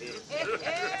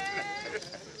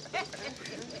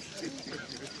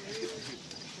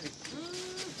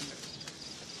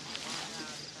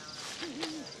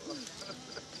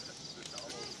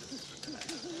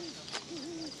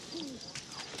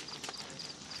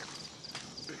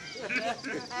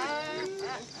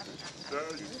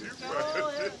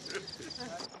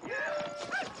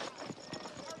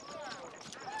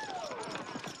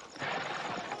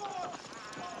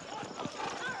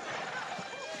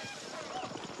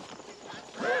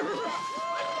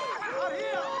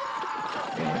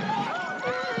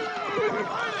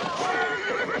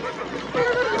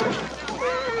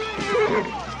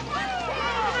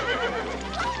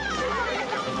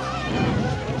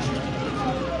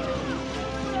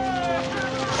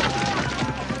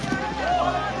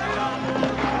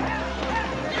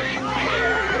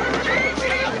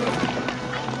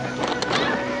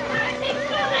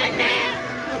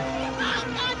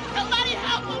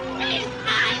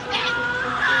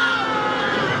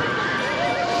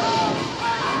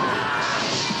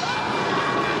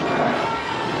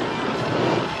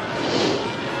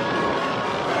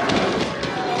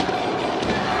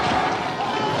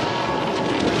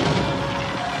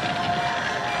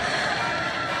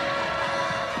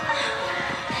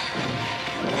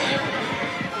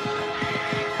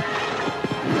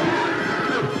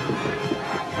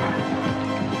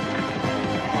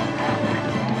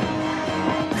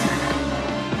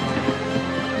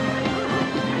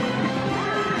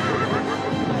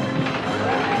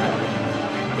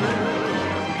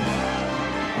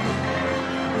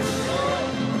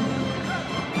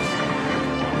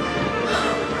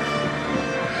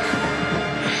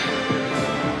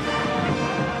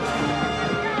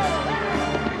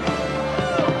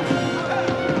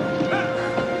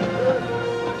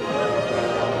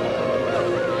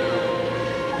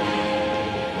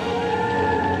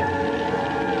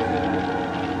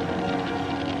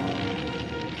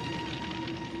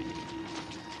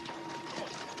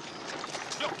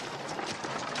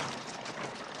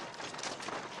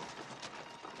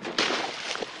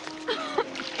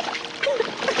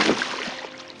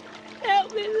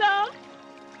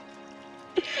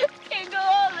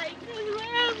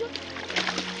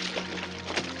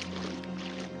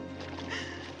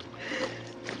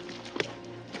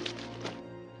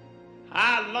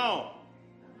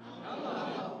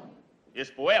 It's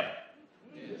forever.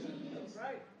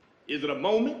 Is it a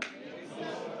moment?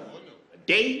 A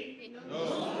day?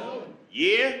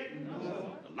 Year?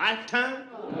 A lifetime?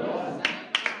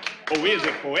 Or is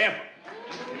it forever?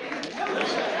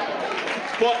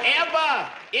 Forever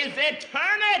is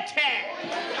eternity.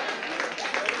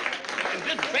 And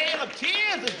this veil of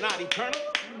tears is not eternal.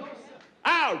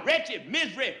 Our wretched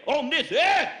misery on this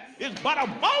earth is but a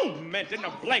moment in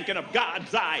the blinking of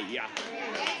God's eye.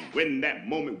 When that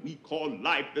moment we call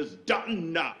life is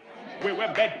done, we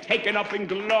will be taken up in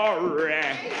glory.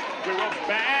 We will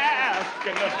bask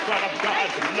in the sun of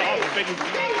God's love and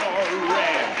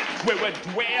glory. We will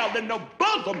dwell in the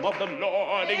bosom of the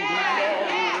Lord in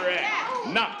glory.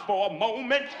 Not for a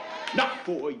moment, not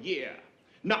for a year,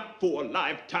 not for a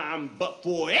lifetime, but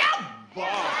forever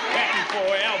and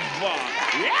forever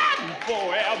and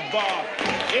forever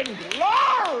in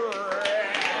glory.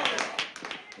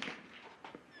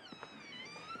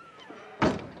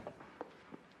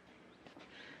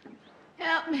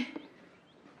 Help me.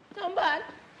 Somebody.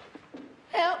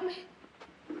 Help me.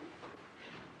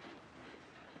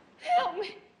 Help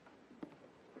me.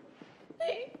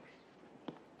 Please.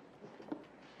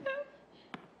 Help.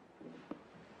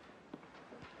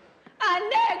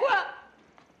 Negra.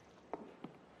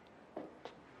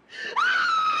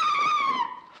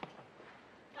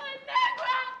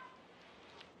 Negra.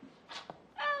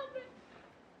 Help me.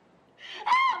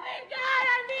 Help me, God.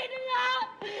 I need help.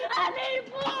 I need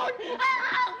food.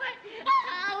 Help me.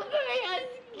 Help me. I'm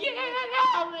scared.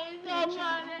 Help me.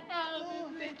 Somebody help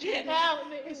me. Help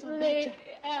me. It's all right.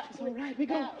 It's all right.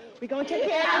 We're going to take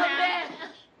care of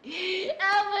you now.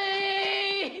 Help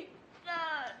me.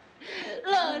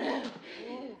 Lord.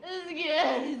 I'm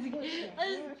scared.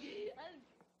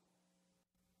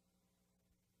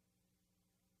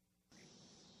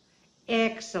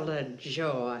 Excellent,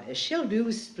 Joy. She'll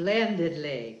do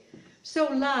splendidly. So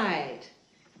light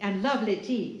and lovely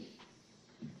teeth.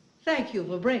 Thank you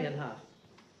for bringing her.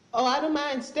 Oh, I don't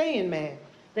mind staying, ma'am.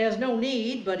 There's no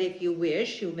need, but if you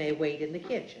wish, you may wait in the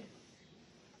kitchen.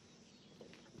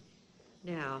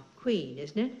 Now, Queen,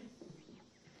 isn't it?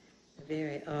 A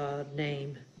very odd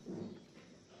name.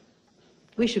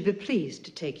 We should be pleased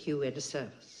to take you into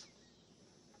service.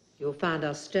 You'll find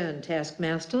us stern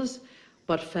taskmasters,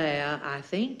 but fair, I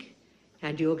think,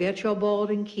 and you'll get your board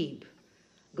and keep.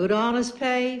 Good honest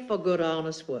pay for good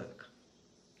honest work.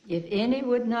 If any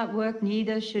would not work,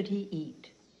 neither should he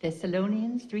eat.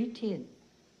 Thessalonians 3:10.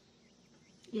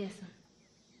 Yes, sir.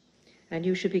 And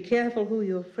you should be careful who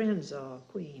your friends are,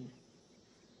 Queen.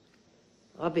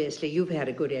 Obviously, you've had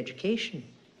a good education.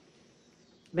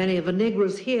 Many of the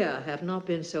Negroes here have not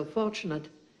been so fortunate.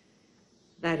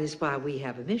 That is why we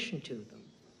have a mission to them.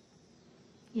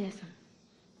 Yes, sir.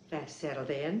 That's settled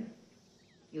then.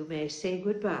 You may say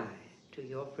goodbye to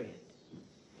your friend.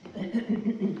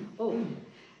 Oh,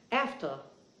 after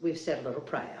we've said a little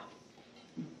prayer.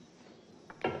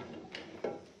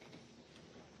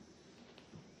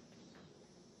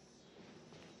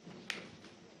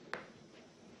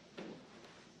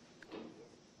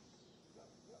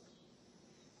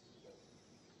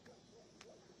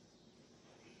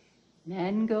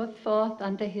 Man goeth forth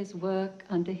unto his work,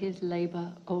 unto his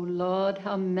labor. O Lord,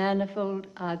 how manifold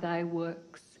are thy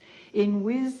works. In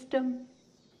wisdom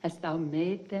hast thou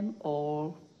made them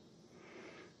all.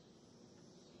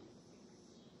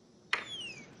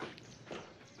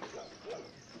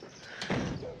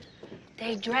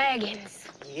 They dragons.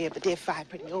 Yeah, but they're fight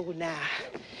pretty old now.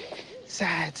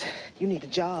 Besides, you need a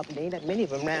job, and there ain't that many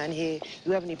of them around here. If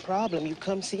you have any problem, you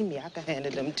come see me. I can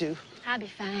handle them, too. I'll be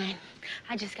fine.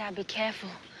 I just gotta be careful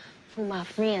who my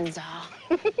friends are.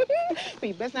 Well,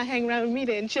 you best not hang around with me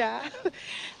then, child.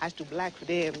 I was too black for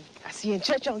them. I see you in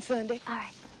church on Sunday. All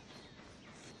right.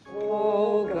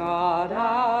 O God,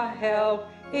 our help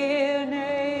in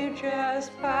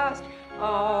ages past,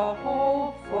 our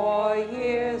hope for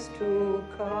years to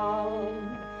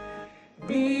come.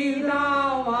 Be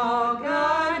thou our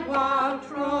guide while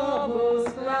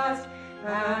troubles last,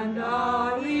 and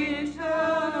our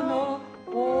eternal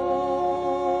home.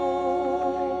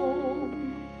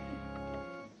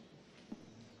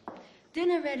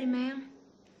 Dinner ready, ma'am.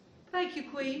 Thank you,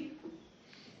 Queen.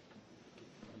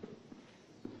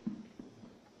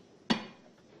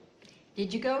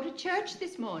 Did you go to church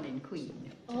this morning,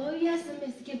 Queen? Oh, yes, sir,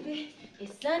 Miss Skippy.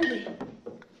 It's Sunday.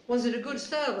 Was it a good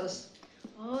service?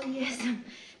 Oh, yes, sir.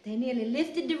 They nearly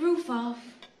lifted the roof off.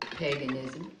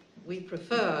 Paganism. We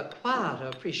prefer a quieter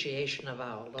appreciation of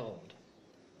our Lord.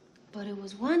 But it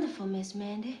was wonderful, Miss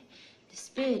Mandy. The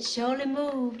spirit surely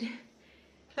moved.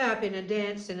 Clapping and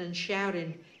dancing and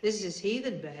shouting. This is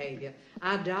heathen behavior,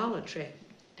 idolatry.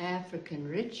 African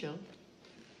ritual.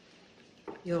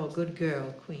 You're a good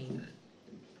girl, Queen.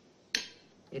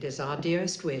 It is our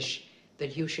dearest wish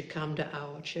that you should come to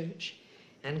our church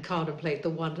and contemplate the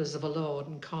wonders of the Lord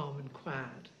in calm and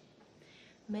quiet.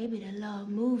 Maybe the Lord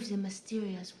moves in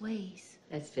mysterious ways.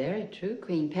 That's very true,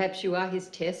 Queen. Perhaps you are his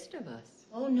test of us.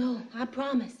 Oh, no, I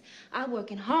promise. I'm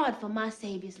working hard for my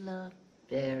Savior's love.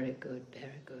 Very good,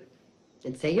 very good.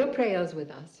 Then say your prayers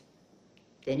with us.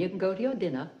 Then you can go to your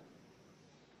dinner.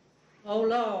 O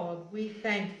Lord, we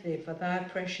thank thee for thy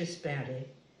precious bounty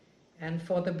and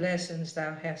for the blessings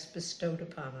thou hast bestowed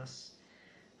upon us.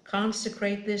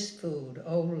 Consecrate this food,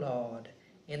 O Lord,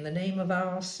 in the name of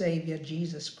our Savior,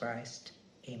 Jesus Christ.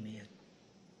 Amen.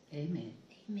 Amen.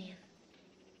 Amen.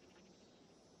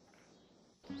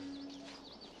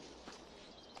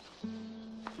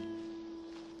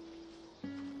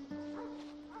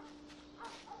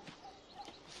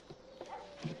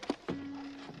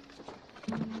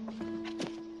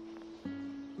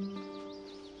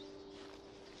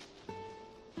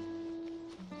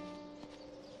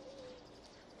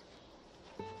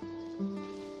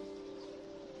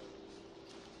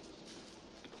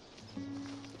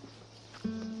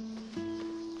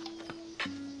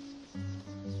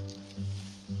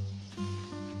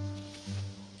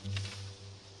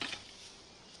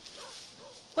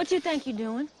 What you think you're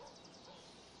doing?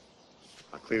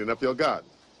 I'm cleaning up your garden.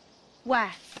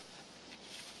 Why?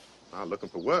 I'm looking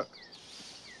for work.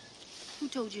 Who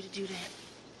told you to do that?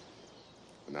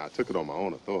 And I took it on my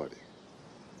own authority.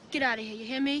 Get out of here, you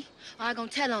hear me? Or I gonna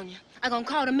tell on you. I gonna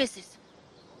call the missus.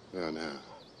 Now.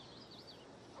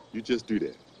 You just do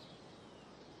that.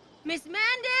 Miss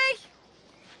Mandy!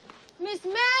 Miss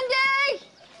Mandy!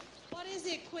 What is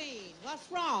it, Queen?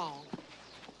 What's wrong?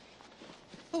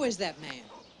 Who is that man?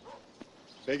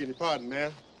 Begging your pardon,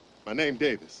 ma'am. My name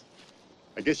Davis.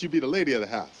 I guess you be the lady of the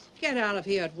house. Get out of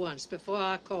here at once before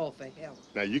I call for help.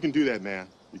 Now, you can do that, ma'am.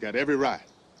 You got every right.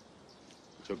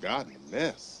 But your garden a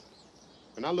mess.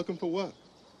 We're not looking for work.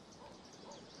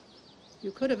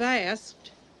 You could have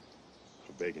asked.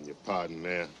 I'm begging your pardon,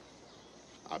 ma'am.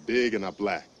 I big and I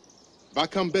black. If I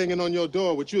come banging on your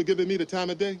door, would you have given me the time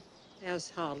of day?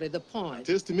 That's hardly the point.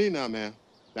 It is to me now, ma'am.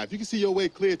 Now, if you can see your way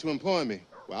clear to employ me,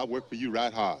 well, I'll work for you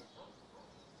right hard.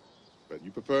 But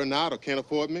you prefer not or can't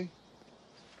afford me?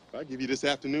 I'll give you this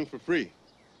afternoon for free.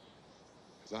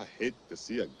 Because I hate to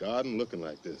see a garden looking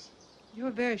like this. You're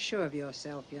very sure of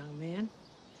yourself, young man.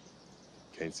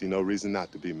 Can't see no reason not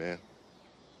to be, ma'am.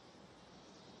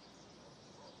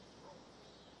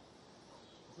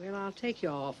 Well, I'll take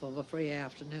your offer of a free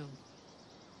afternoon.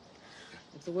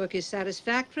 If the work is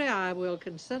satisfactory, I will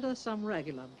consider some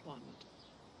regular employment.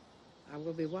 I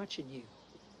will be watching you.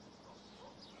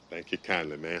 Thank you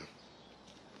kindly, ma'am.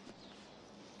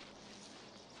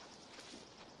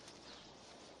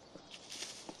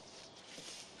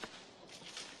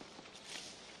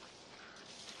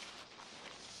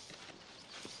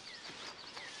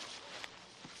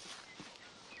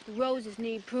 The roses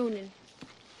need pruning.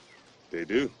 They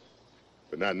do,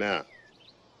 but not now.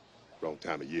 Wrong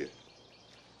time of year.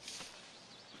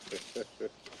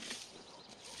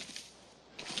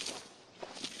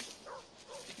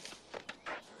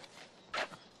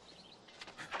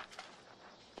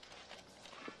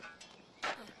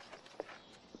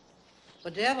 The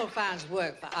devil finds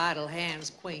work for idle hands,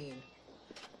 Queen.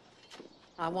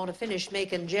 I want to finish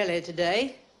making jelly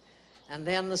today, and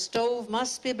then the stove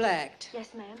must be blacked.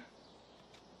 Yes, ma'am.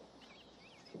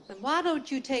 Then why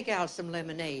don't you take out some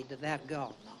lemonade to that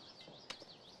gardener?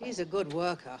 He's a good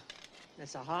worker.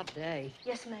 It's a hot day.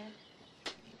 Yes, ma'am.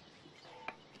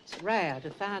 It's rare to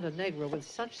find a Negro with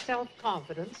such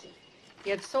self-confidence,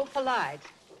 yet so polite.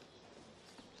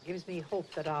 It gives me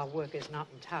hope that our work is not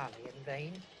entirely in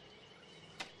vain.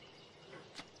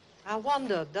 I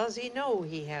wonder, does he know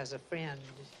he has a friend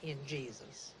in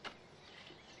Jesus?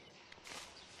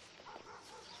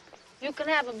 You can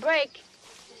have a break,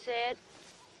 she said.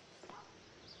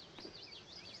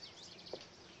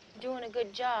 Doing a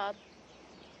good job,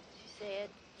 she said.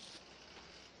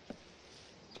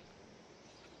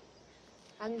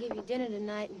 I can give you dinner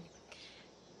tonight and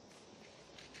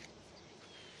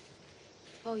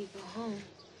before you go home.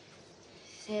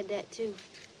 She said that too.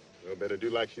 Well, better do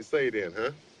like she say then,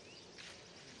 huh?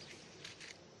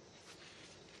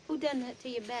 Who done that to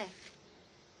your back?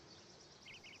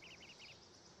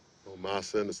 Oh,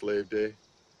 Massa and the slave day.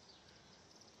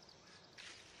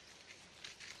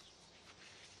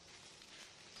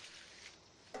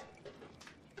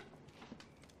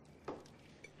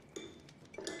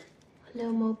 A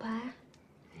little more pie?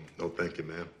 No, thank you,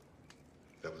 ma'am.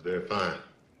 That was very fine.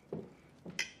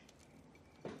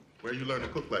 Where you learn to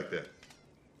cook like that?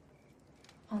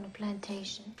 On the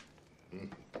plantation.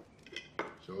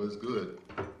 Sure is good.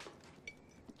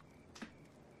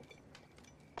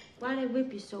 Why they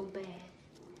whip you so bad?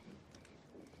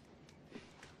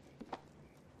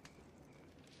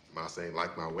 Massa ain't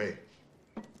like my way.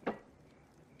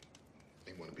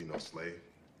 Ain't want to be no slave.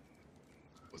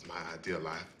 Was my ideal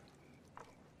life.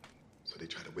 So they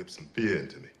tried to whip some fear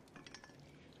into me.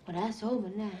 Well, that's over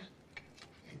now.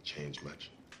 Ain't changed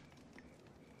much.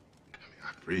 I mean,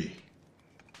 I'm free.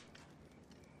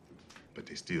 But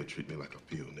they still treat me like a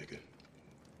field nigga.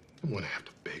 I want to have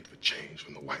to beg for change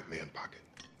from the white man pocket.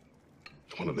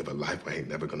 I want to live a life where I ain't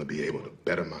never going to be able to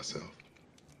better myself.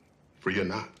 Free or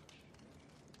not.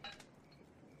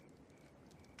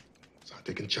 So I'm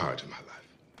taking charge of my life.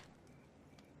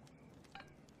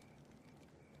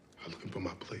 I'm looking for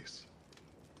my place.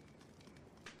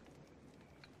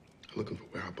 I'm looking for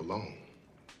where I belong.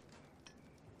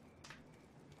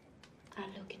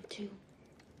 I'm looking too.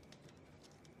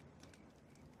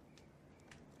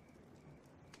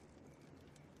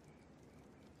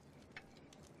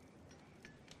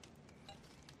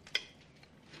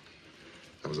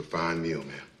 That was a fine meal,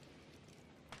 man.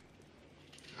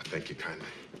 I thank you kindly.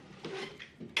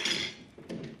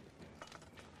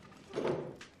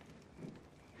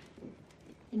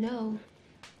 You know,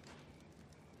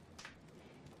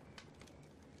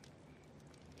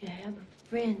 you have a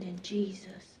friend in Jesus.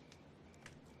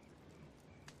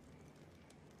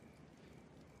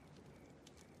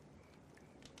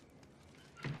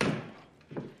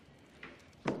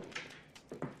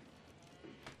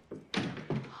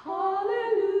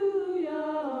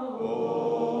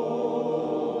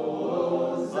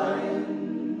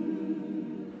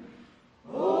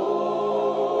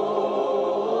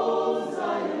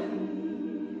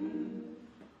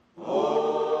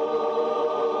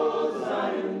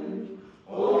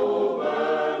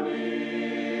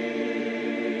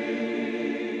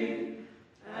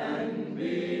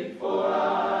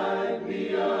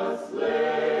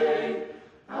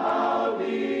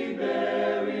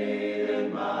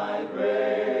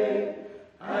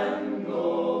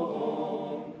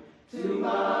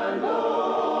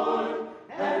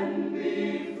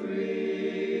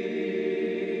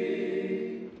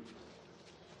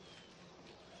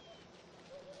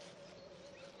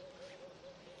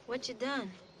 What you done?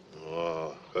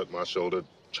 Hurt my shoulder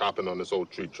chopping on this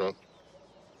old tree trunk.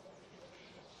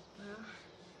 Well,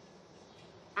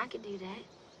 I could do that.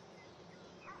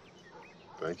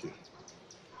 Thank you.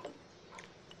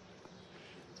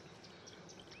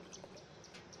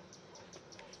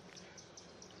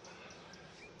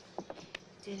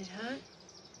 Did it hurt?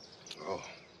 Oh,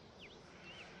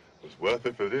 it was worth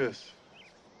it for this.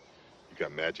 You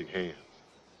got magic hands.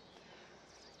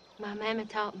 My mammy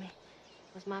taught me.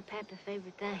 It was my papa's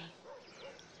favorite thing.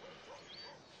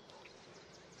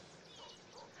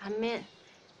 I meant,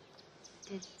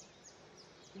 did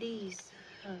these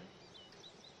hurt?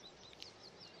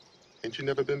 Ain't you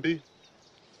never been beat?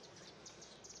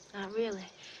 Not really.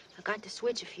 I got to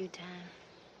switch a few times.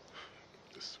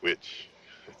 The switch.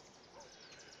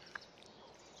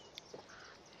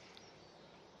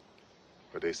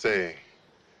 But they say you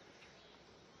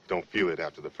don't feel it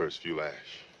after the first few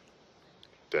lash.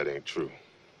 That ain't true.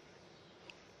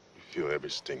 You feel every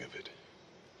sting of it.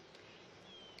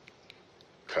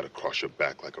 Cut across your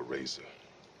back like a razor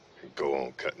and go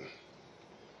on cutting.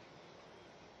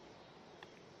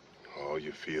 All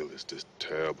you feel is this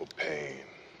terrible pain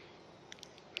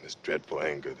and this dreadful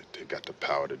anger that they got the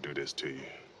power to do this to you.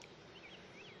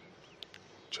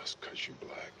 Just 'cause you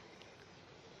black.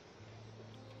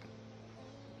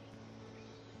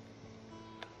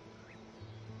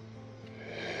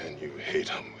 And you hate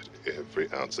them with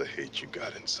every ounce of hate you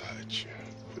got inside you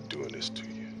for doing this to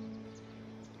you.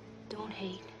 Don't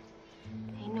hate.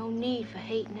 Ain't no need for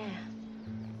hate now.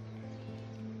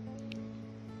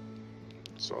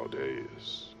 That's all there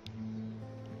is.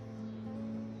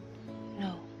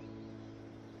 No.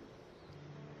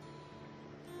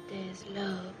 There's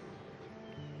love.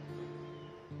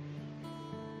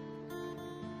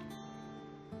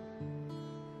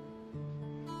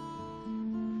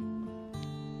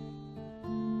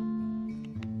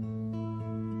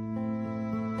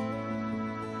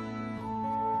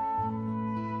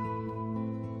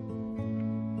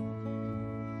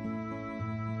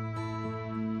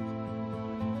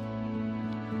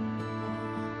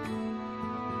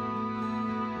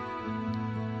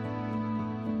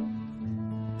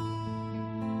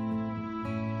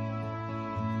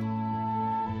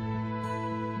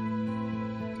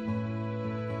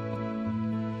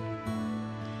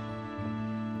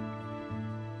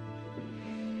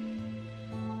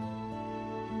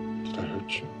 Did I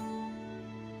hurt you?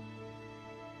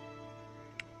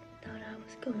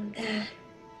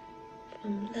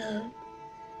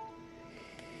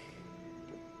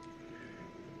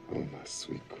 Oh, my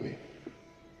sweet queen.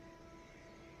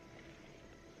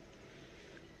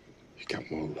 You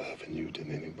got more love in you than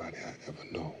anybody I ever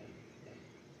know.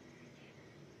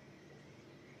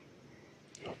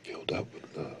 You're filled up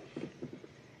with love.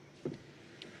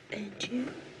 And you?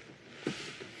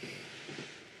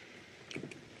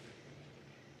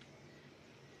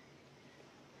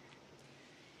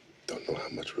 Don't know how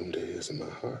much room there is in my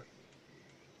heart.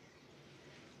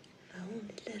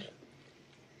 Only little.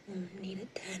 Only need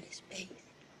a tiny space.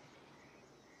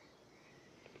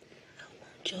 I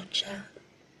want your child.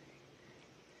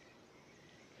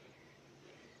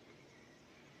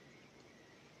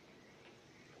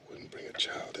 I wouldn't bring a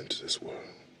child into this world.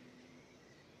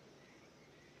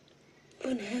 You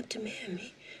wouldn't have to marry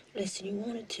me unless you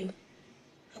wanted to.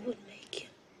 I wouldn't make you.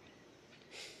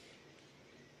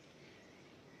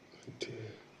 My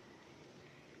dear,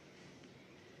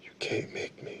 you can't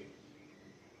make me.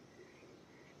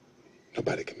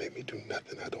 Nobody can make me do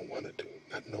nothing I don't want to do.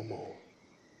 Not no more.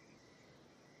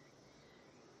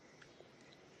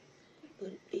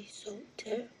 Would it be so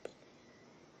terrible?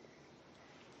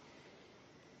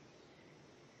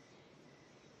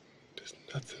 There's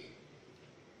nothing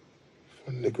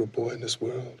for a Negro boy in this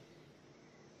world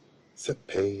except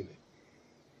pain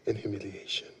and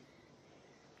humiliation.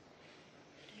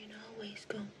 It ain't always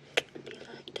gonna be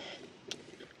like that.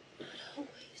 Not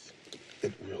always.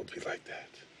 It will be like that.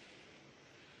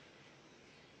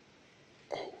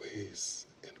 Always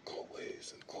and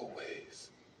always and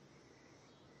always.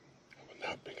 I will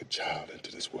not bring a child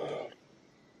into this world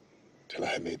till I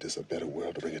have made this a better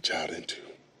world to bring a child into.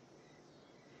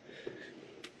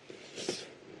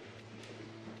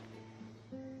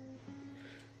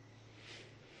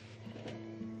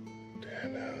 There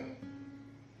now.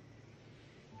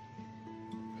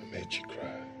 I made you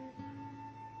cry.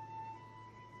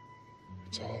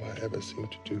 It's all I ever seem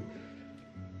to do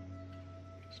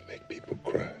is make people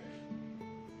cry.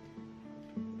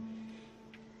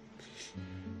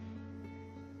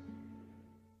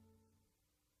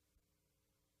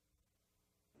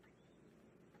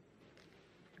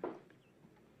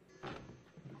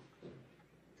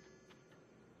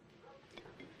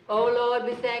 O Lord,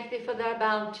 we thank thee for thy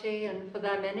bounty and for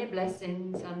thy many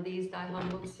blessings on these thy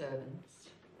humble servants.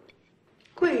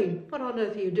 Queen, what on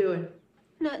earth are you doing?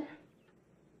 Nothing.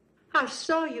 I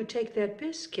saw you take that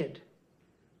biscuit.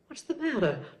 What's the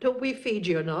matter? Don't we feed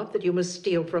you enough that you must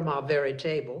steal from our very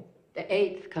table? The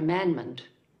 8th commandment.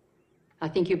 I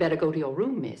think you better go to your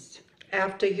room, miss.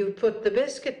 After you put the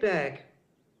biscuit back.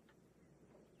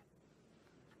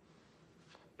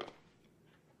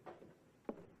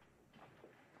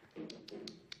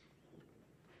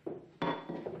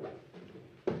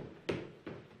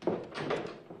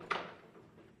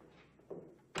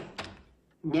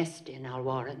 Nest in, I'll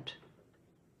warrant.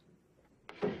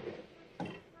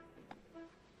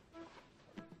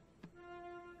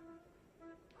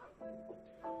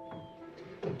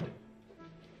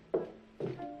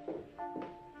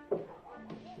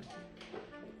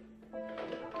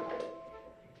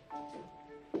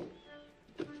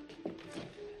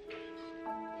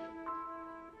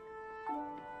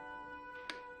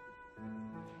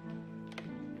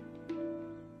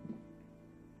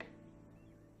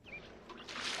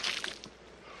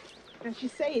 And she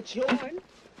say it's yours,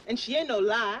 and she ain't no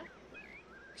lie.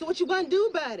 So what you gonna do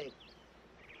about it?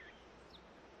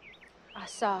 I'm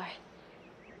sorry.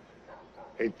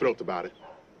 Ain't thrilled about it,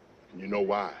 and you know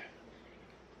why.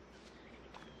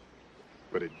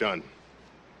 But it done.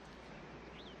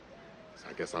 So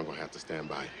I guess I'm gonna have to stand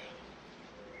by you.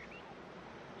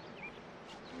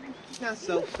 Not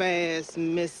so fast,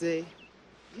 Missy.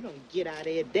 You don't get out of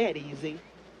there that easy.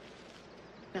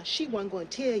 Now, she wasn't gonna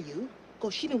tell you,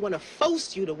 because she didn't want to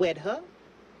force you to wed her.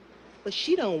 But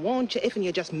she don't want you if and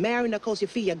you're just marrying her because you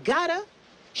feel you got her.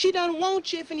 She don't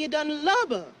want you if and you done love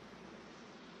her.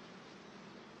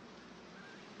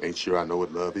 Ain't sure I know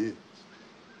what love is.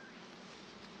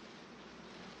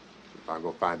 If I'm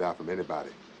gonna find out from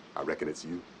anybody, I reckon it's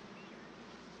you.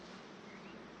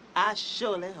 I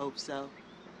surely hope so.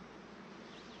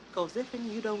 Because if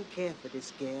and you don't care for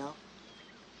this gal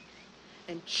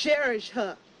and cherish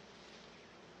her,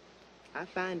 I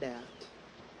find out,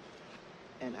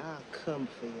 and I'll come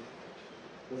for you,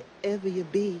 wherever you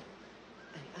be,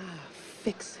 and I'll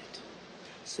fix it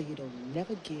so you don't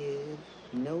never give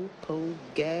no poor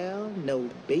gal no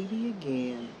baby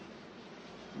again.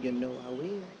 You know I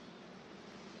will.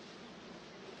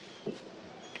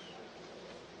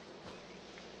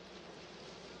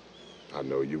 I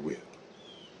know you will.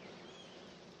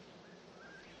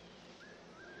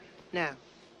 Now,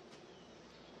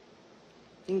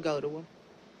 you can go to her.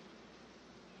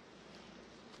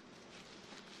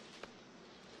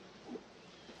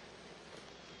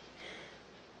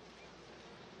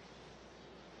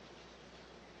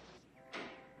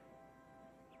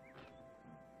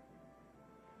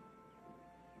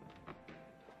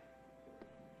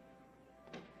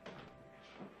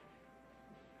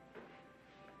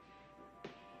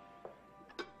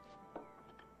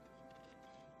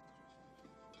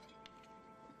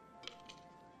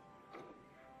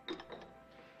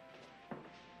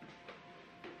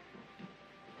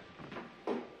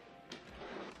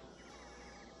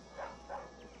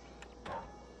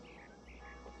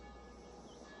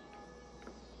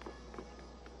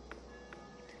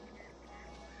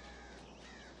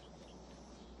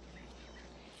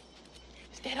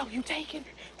 that all you taking?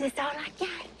 That's all I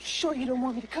got. Sure you don't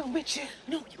want me to come with you?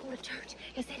 No, you go to church.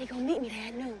 He said he gonna meet me there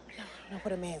at noon. No,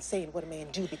 what a man say and what a man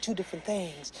do be two different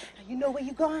things. Now, you know where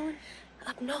you going?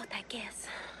 Up north, I guess.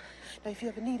 Now, if you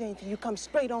ever need anything, you come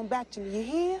straight on back to me. You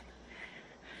hear?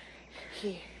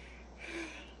 Here.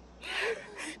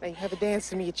 Now, you have a dance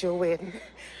to me at your wedding.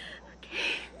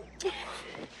 Okay.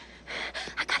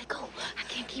 I gotta go. I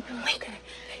can't keep him waiting.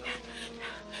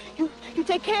 You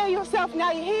take care of yourself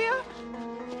now, you hear?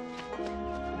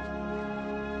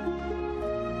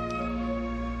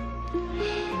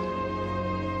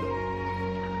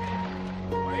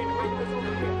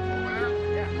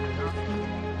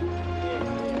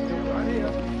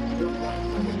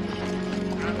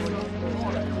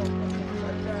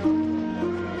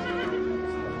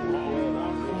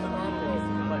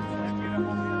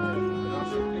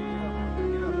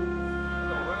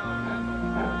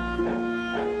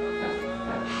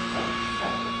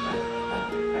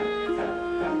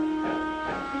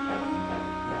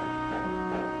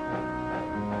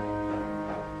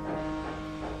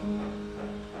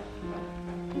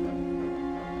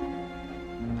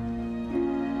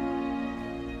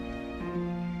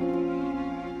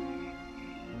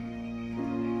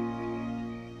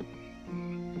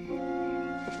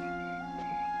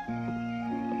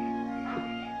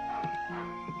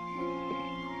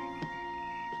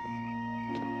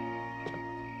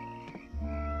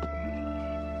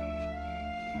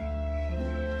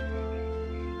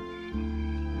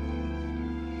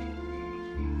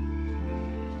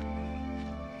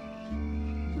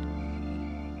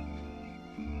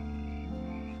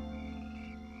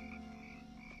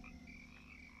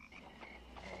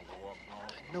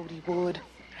 I knowed he would.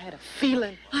 I had a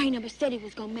feeling. I ain't never said he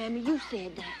was gonna marry me. You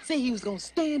said that. Say he was gonna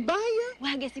stand by you?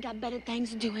 Well, I guess he got better things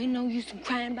to do. Ain't no use in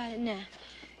crying about it now.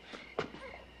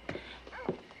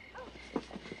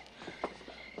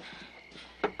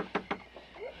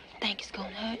 Think it's gonna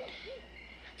hurt?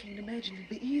 I can't imagine it'd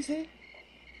be easy.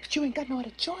 But you ain't got no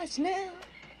other choice now.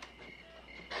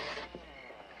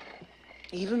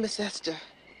 Even Miss Esther.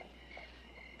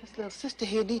 This little sister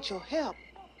here needs your help.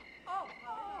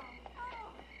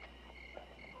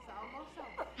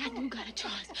 I do got a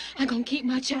choice. I'm gonna keep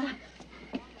my child.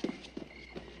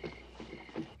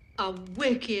 A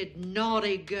wicked,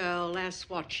 naughty girl, that's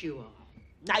what you are.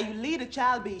 Now you leave the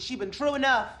child be. She been true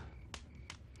enough.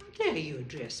 How dare you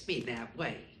address me that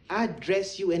way? I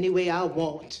dress you any way I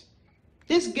want.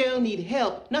 This girl need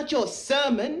help, not your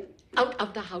sermon. Out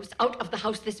of the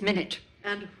house this minute.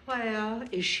 And where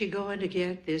is she going to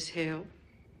get this help?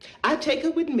 I take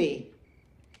her with me.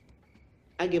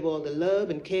 I give her all the love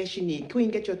and care she needs.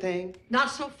 Queen, get your thing. Not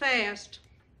so fast.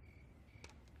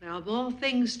 There are more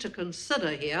things to consider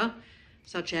here,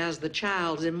 such as the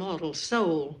child's immortal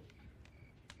soul.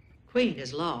 Queen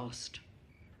is lost.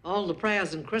 All the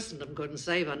prayers in Christendom couldn't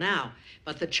save her now,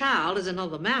 but the child is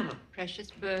another matter.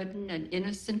 Precious burden, an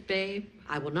innocent babe.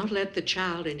 I will not let the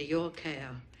child into your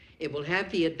care. It will have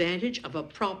the advantage of a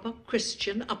proper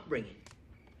Christian upbringing.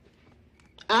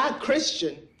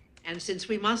 Christian? And since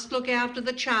we must look after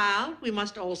the child, we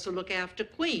must also look after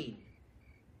Queen.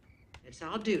 It's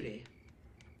our duty.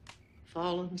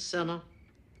 Fallen sinner.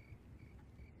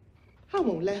 I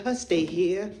won't let her stay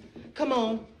here. Come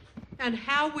on. And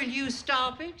how will you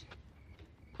stop it?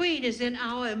 Queen is in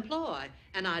our employ,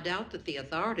 and I doubt that the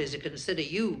authorities will consider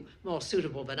you more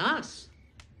suitable than us.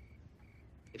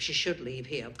 If she should leave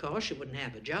here, of course, she wouldn't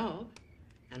have a job.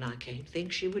 And I can't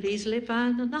think she would easily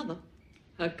find another.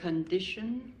 Her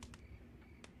condition?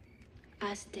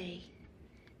 I stay.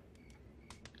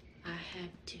 I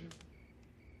have to.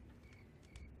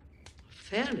 A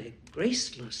fairly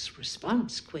graceless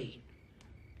response, Queen.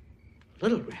 A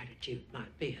little gratitude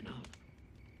might be enough.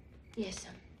 Yes, sir.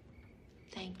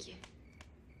 Thank you.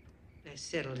 Let's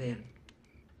settle in.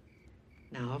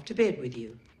 Now off to bed with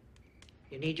you.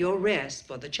 You need your rest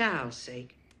for the child's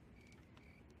sake.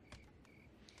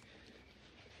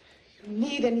 You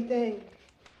need anything,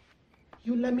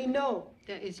 you let me know.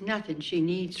 There is nothing she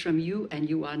needs from you, and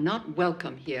you are not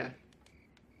welcome here.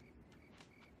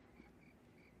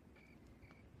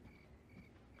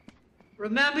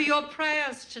 Remember your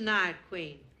prayers tonight,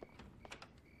 Queen.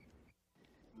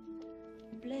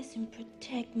 Bless and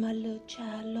protect my little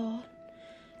child, Lord.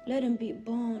 Let him be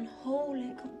born whole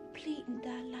and complete in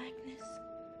thy likeness.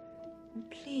 And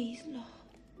please, Lord,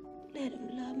 let him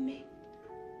love me.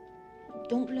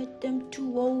 Don't let them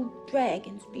two old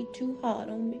dragons be too hard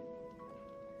on me.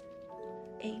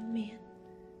 Amen.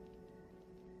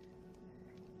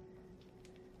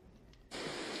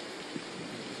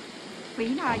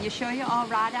 Queen, are you sure you're all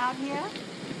right out here?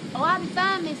 Oh, I'll be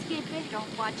fine, Miss Skippy.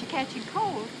 Don't want you catching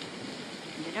cold.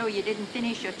 You know, you didn't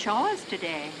finish your chores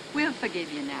today. We'll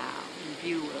forgive you now, in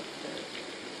view of the...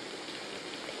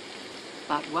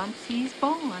 But once he's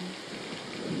born...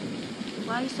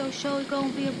 Why you so sure he's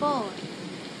gonna be a boy?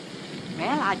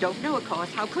 Well, I don't know, of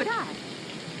course. How could I?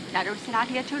 Now, don't sit out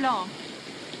here too long.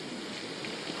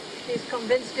 She's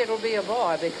convinced it'll be a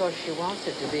boy because she wants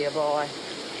it to be a boy.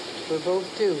 We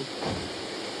both do.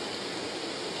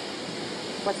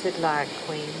 What's it like,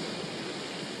 Queen?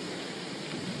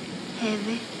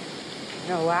 Heavy.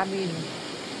 No, I mean,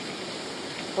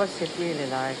 what's it really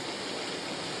like?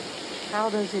 How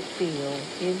does it feel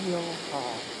in your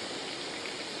heart?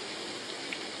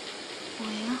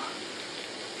 Well,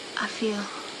 I feel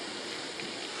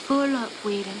full up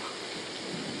with him,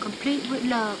 complete with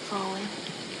love for him.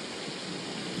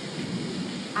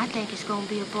 I think it's gonna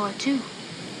be a boy, too.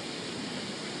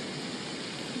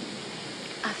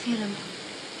 I feel him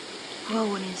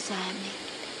growing inside me,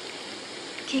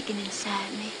 kicking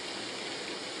inside me.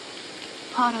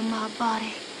 Part of my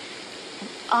body and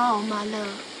all my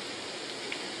love.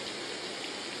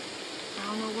 I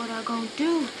don't know what I'm gonna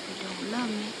do if he don't love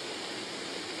me.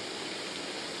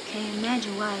 Can't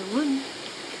imagine why he wouldn't.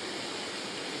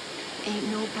 Ain't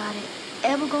nobody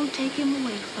ever gonna take him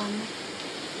away from me.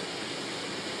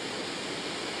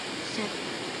 Except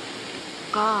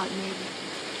God, maybe.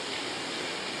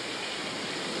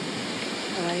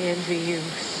 I envy you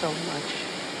so much.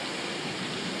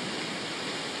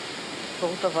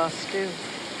 Both of us do.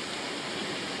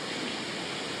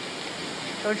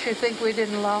 Don't you think we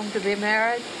didn't long to be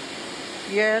married?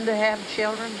 Yearn to have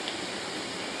children?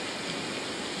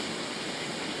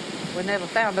 We never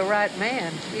found the right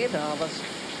man, either of us.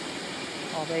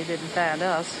 Or they didn't find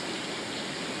us.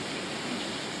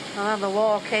 And then the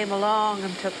war came along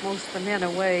and took most of the men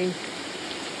away.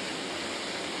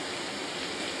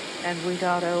 And we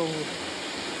got old.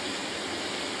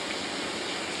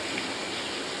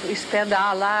 We spend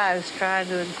our lives trying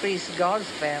to increase God's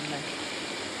family,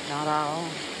 not our own.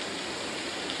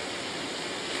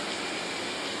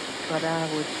 But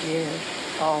I would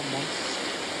give almost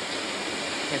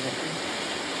anything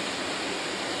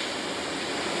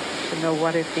to know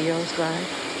what it feels like,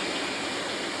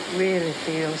 really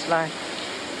feels like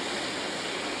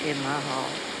in my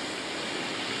heart.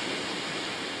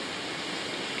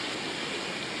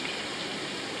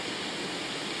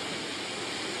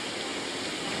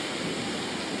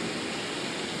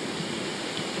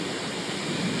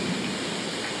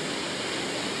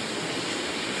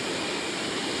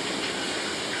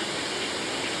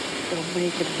 It'll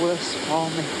make it worse for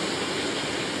me.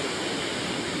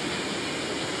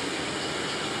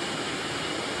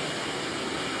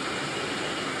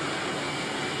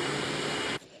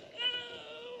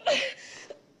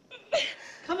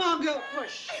 Come on, girl,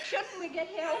 push. Shouldn't we get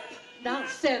help?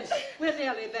 Nonsense. We're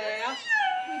nearly there.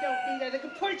 We don't need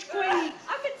anything. Push, Queen.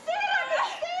 I can see it. I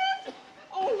can see it.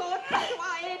 Oh, Lord, how do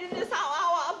I aid in this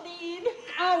hour of need?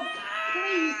 Oh,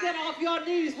 please get off your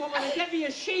knees, woman, and get me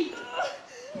a sheet.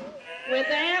 We're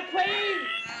there, Queen.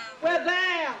 We're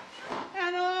there.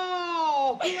 And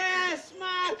oh, bless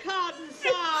my cotton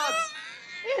socks.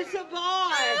 It's a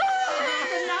boy.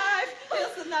 The knife.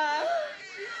 Here's the knife.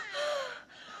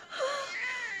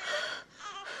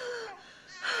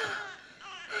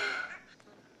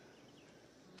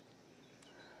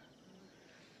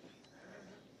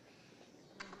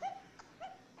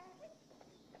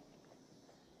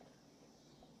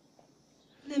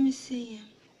 Let me see him.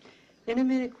 In a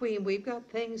minute, Queen. We've got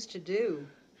things to do.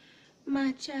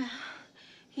 My child,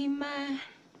 he mine.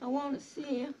 I want to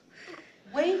see him.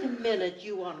 Wait a minute,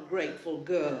 you ungrateful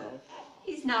girl.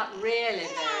 He's not really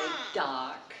very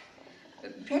dark.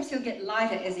 Perhaps he'll get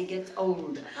lighter as he gets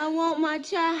older. I want my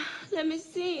child. Let me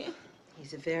see him.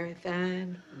 He's a very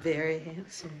fine, very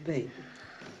handsome baby.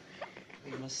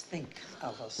 We must think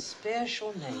of a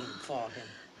special name for him.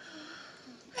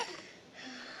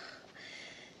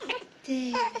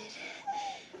 David.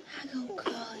 I'm gonna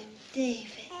call him David.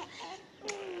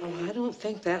 Oh, I don't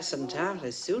think that's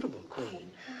entirely suitable,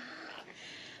 Queen.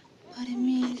 But it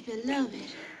means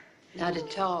beloved. Not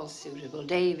at all suitable.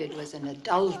 David was an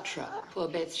adulterer, poor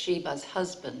Bathsheba's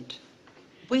husband.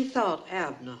 We thought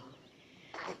Abner.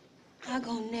 I'm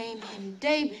gonna name him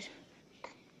David.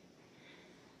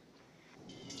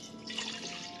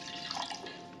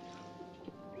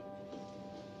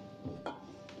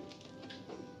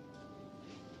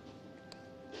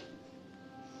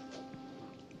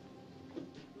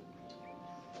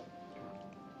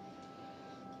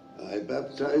 I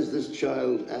baptize this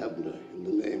child Abner in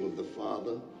the name of the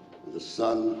Father, and the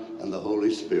Son, and the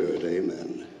Holy Spirit.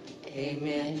 Amen.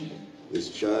 Amen. This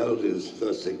child is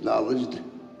thus acknowledged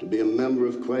to be a member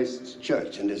of Christ's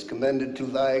church and is commended to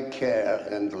thy care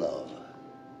and love.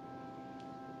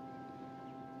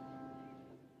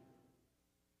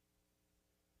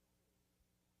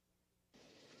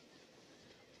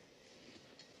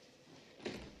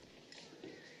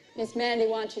 Miss Mandy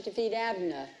wants you to feed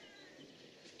Abner.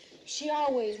 She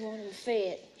always want him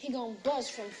fed. He gonna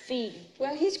bust from feeding.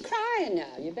 Well, he's crying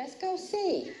now. You best go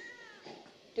see.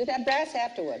 Do that brass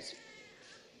afterwards.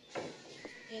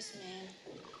 Yes, ma'am.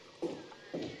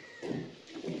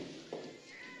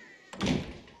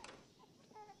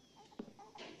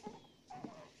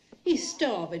 He's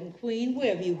starving, Queen.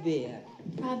 Where have you been?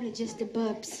 Probably just the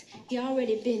bubs. He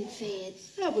already been fed.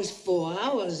 That was 4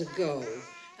 hours ago.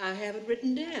 I have it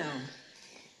written down.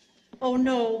 Oh,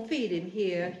 no, feed him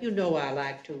here. You know I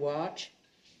like to watch.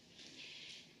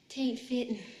 Tain't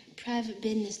fitting. Private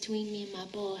business between me and my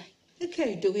boy. It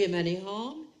can't do him any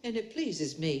harm, and it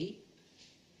pleases me.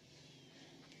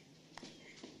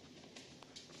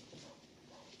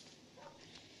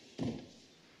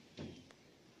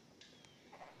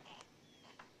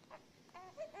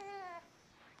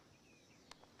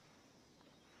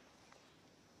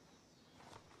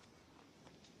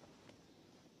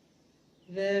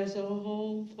 There's a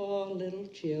home for little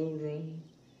children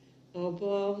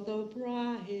above the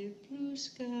bright blue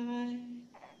sky,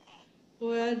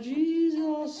 where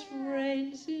Jesus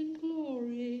reigns in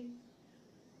glory,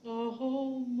 a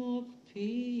home of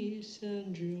peace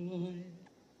and joy.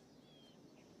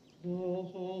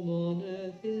 No home on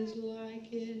earth is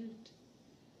like it,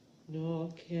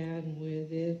 nor can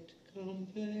with it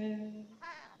compare,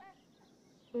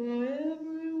 for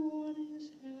everyone is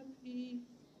happy,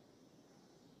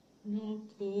 nor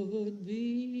could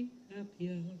be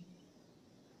happier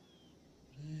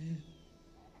there.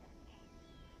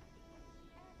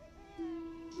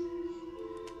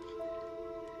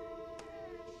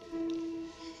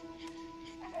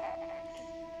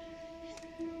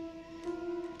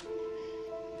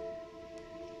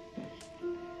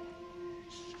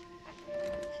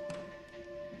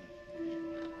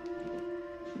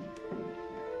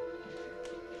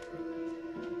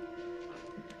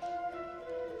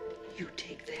 You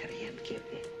take that and give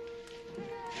it.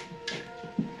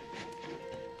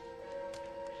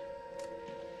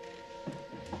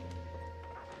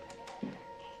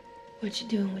 What you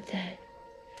doing with that?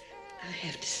 I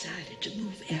have decided to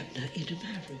move Abner into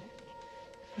my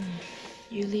room.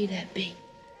 You leave that be.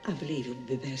 I believe it would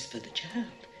be best for the child,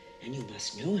 and you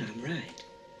must know I'm right.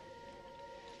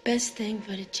 Best thing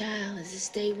for the child is to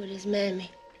stay with his mammy.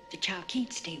 The child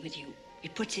can't stay with you.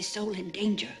 It puts his soul in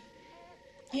danger.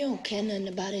 You don't care nothing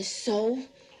about his soul.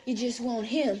 You just want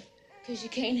him. 'Cause you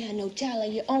can't have no child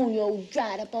of your own, you old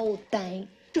dried up old thing.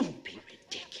 Don't be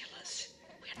ridiculous.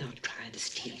 We're not trying to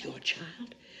steal your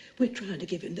child. We're trying to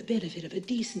give him the benefit of a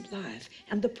decent life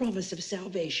and the promise of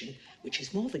salvation, which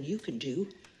is more than you can do.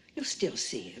 You'll still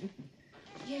see him.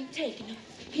 You ain't taking him.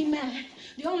 He mine.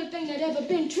 The only thing that ever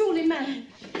been truly mine.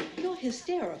 You're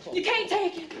hysterical. You can't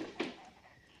take him.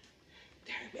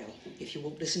 Very well. If you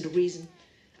won't listen to reason,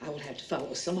 I will have to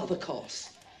follow some other course.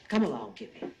 Come along,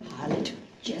 Kitty. Harlot,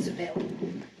 Jezebel.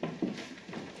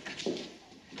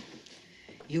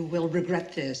 You will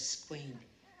regret this, Queen.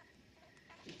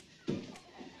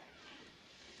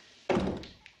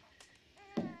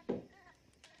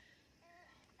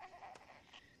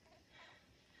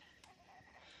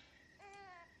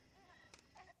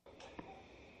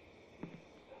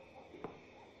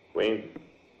 Queen,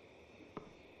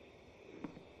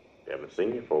 we haven't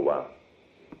seen you for a while.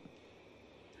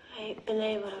 I ain't been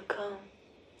able to come.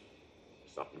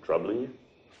 Something troubling you?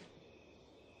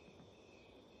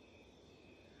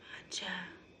 My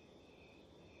child.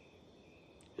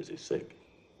 Is he sick?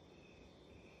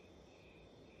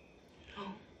 No.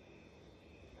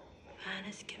 Fine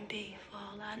as can be, for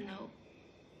all I know.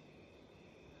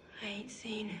 I ain't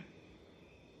seen him.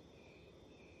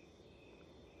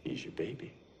 He's your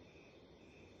baby.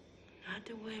 Not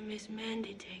the way Miss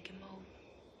Mandy take him over.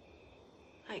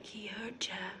 Like he her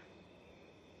child.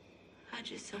 I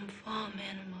just some farm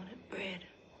animal that bred her.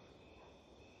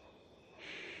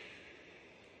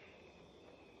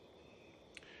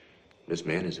 Miss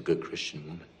Mann is a good Christian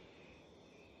woman.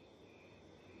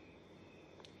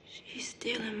 She's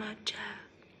stealing my child.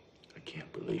 I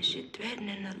can't believe She's it.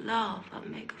 threatening the law if I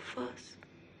make a fuss.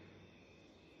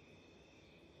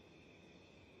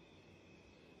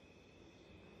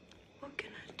 What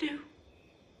can I do?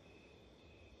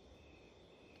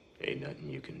 Ain't nothing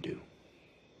you can do.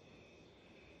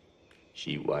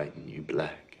 She white and you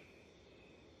black.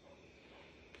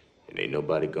 And ain't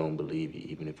nobody gonna believe you,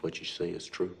 even if what you say is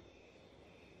true.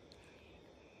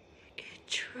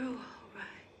 It's true, all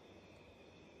right.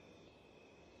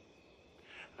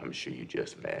 I'm sure you're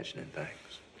just imagining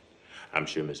things. I'm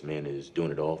sure Miss Mandy is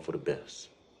doing it all for the best.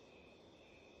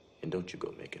 And don't you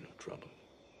go making no trouble.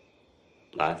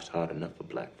 Life's hard enough for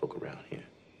black folk around here.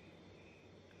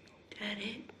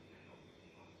 Daddy,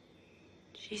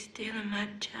 she's stealing my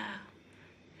child,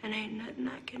 and ain't nothing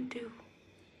I can do,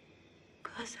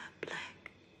 'cause I'm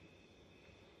black.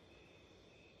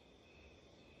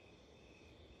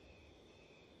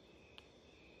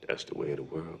 That's the way of the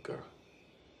world, girl.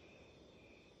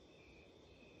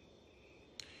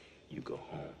 You go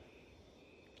home.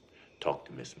 Talk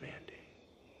to Miss Mandy.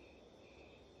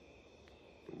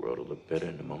 The world will look better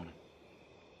in the morning.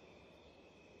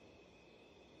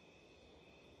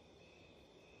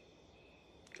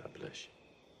 God bless you.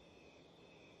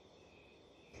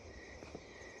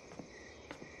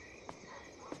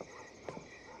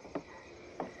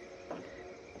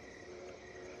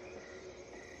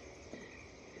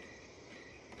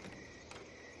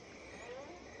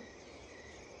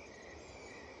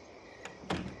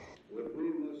 What we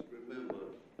must remember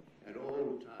at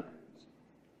all times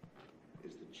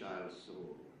is the child's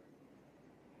soul.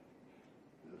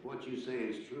 If what you say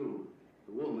is true,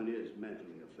 the woman is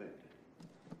mentally affected.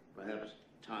 Perhaps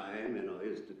time in our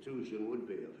institution would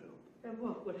be of help. And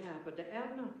what would happen to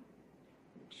Abner?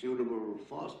 A suitable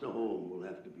foster home will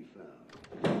have to be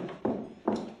found.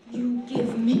 You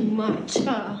give me my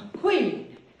child.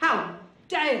 Queen, how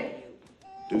dare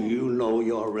you? Do you know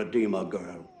your Redeemer,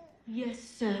 girl? Yes,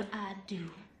 sir, I do.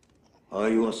 Are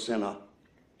you a sinner?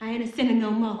 I ain't a sinner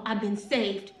no more. I've been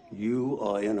saved. You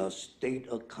are in a state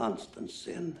of constant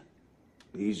sin.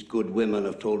 These good women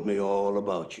have told me all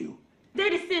about you. They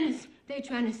the sinners. They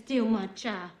trying to steal my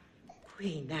child.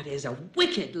 Queen, that is a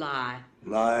wicked lie.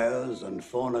 Liars and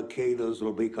fornicators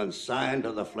will be consigned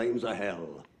to the flames of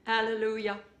hell.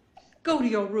 Hallelujah. Go to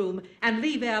your room and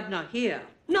leave Abner here.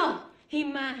 No, he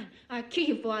mine. I kill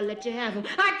you before I let you have him.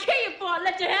 I kill you before I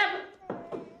let you have him.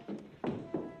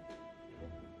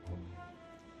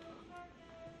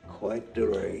 Quite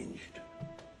deranged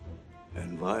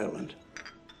and violent.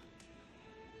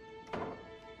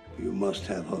 You must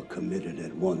have her committed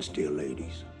at once, dear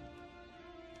ladies.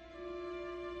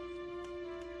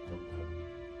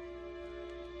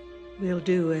 We'll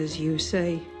do as you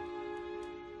say.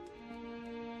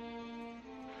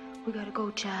 We gotta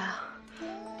go, child.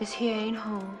 This here ain't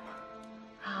home.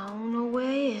 I don't know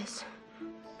where it is,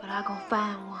 but I gonna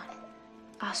find one.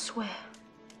 I swear,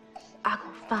 I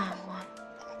gonna find one.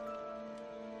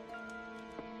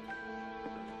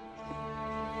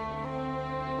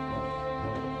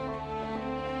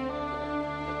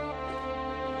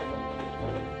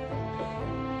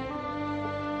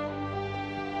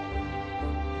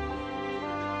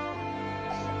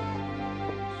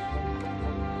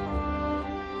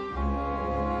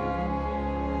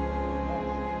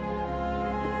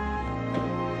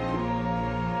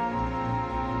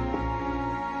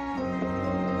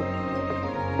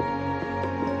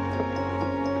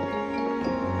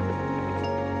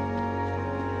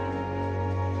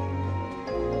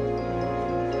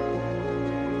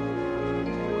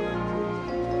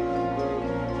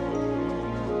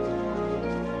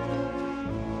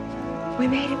 We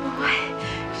made it, boy.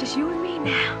 It's just you and me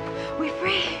now. We're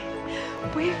free.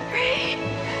 We're free.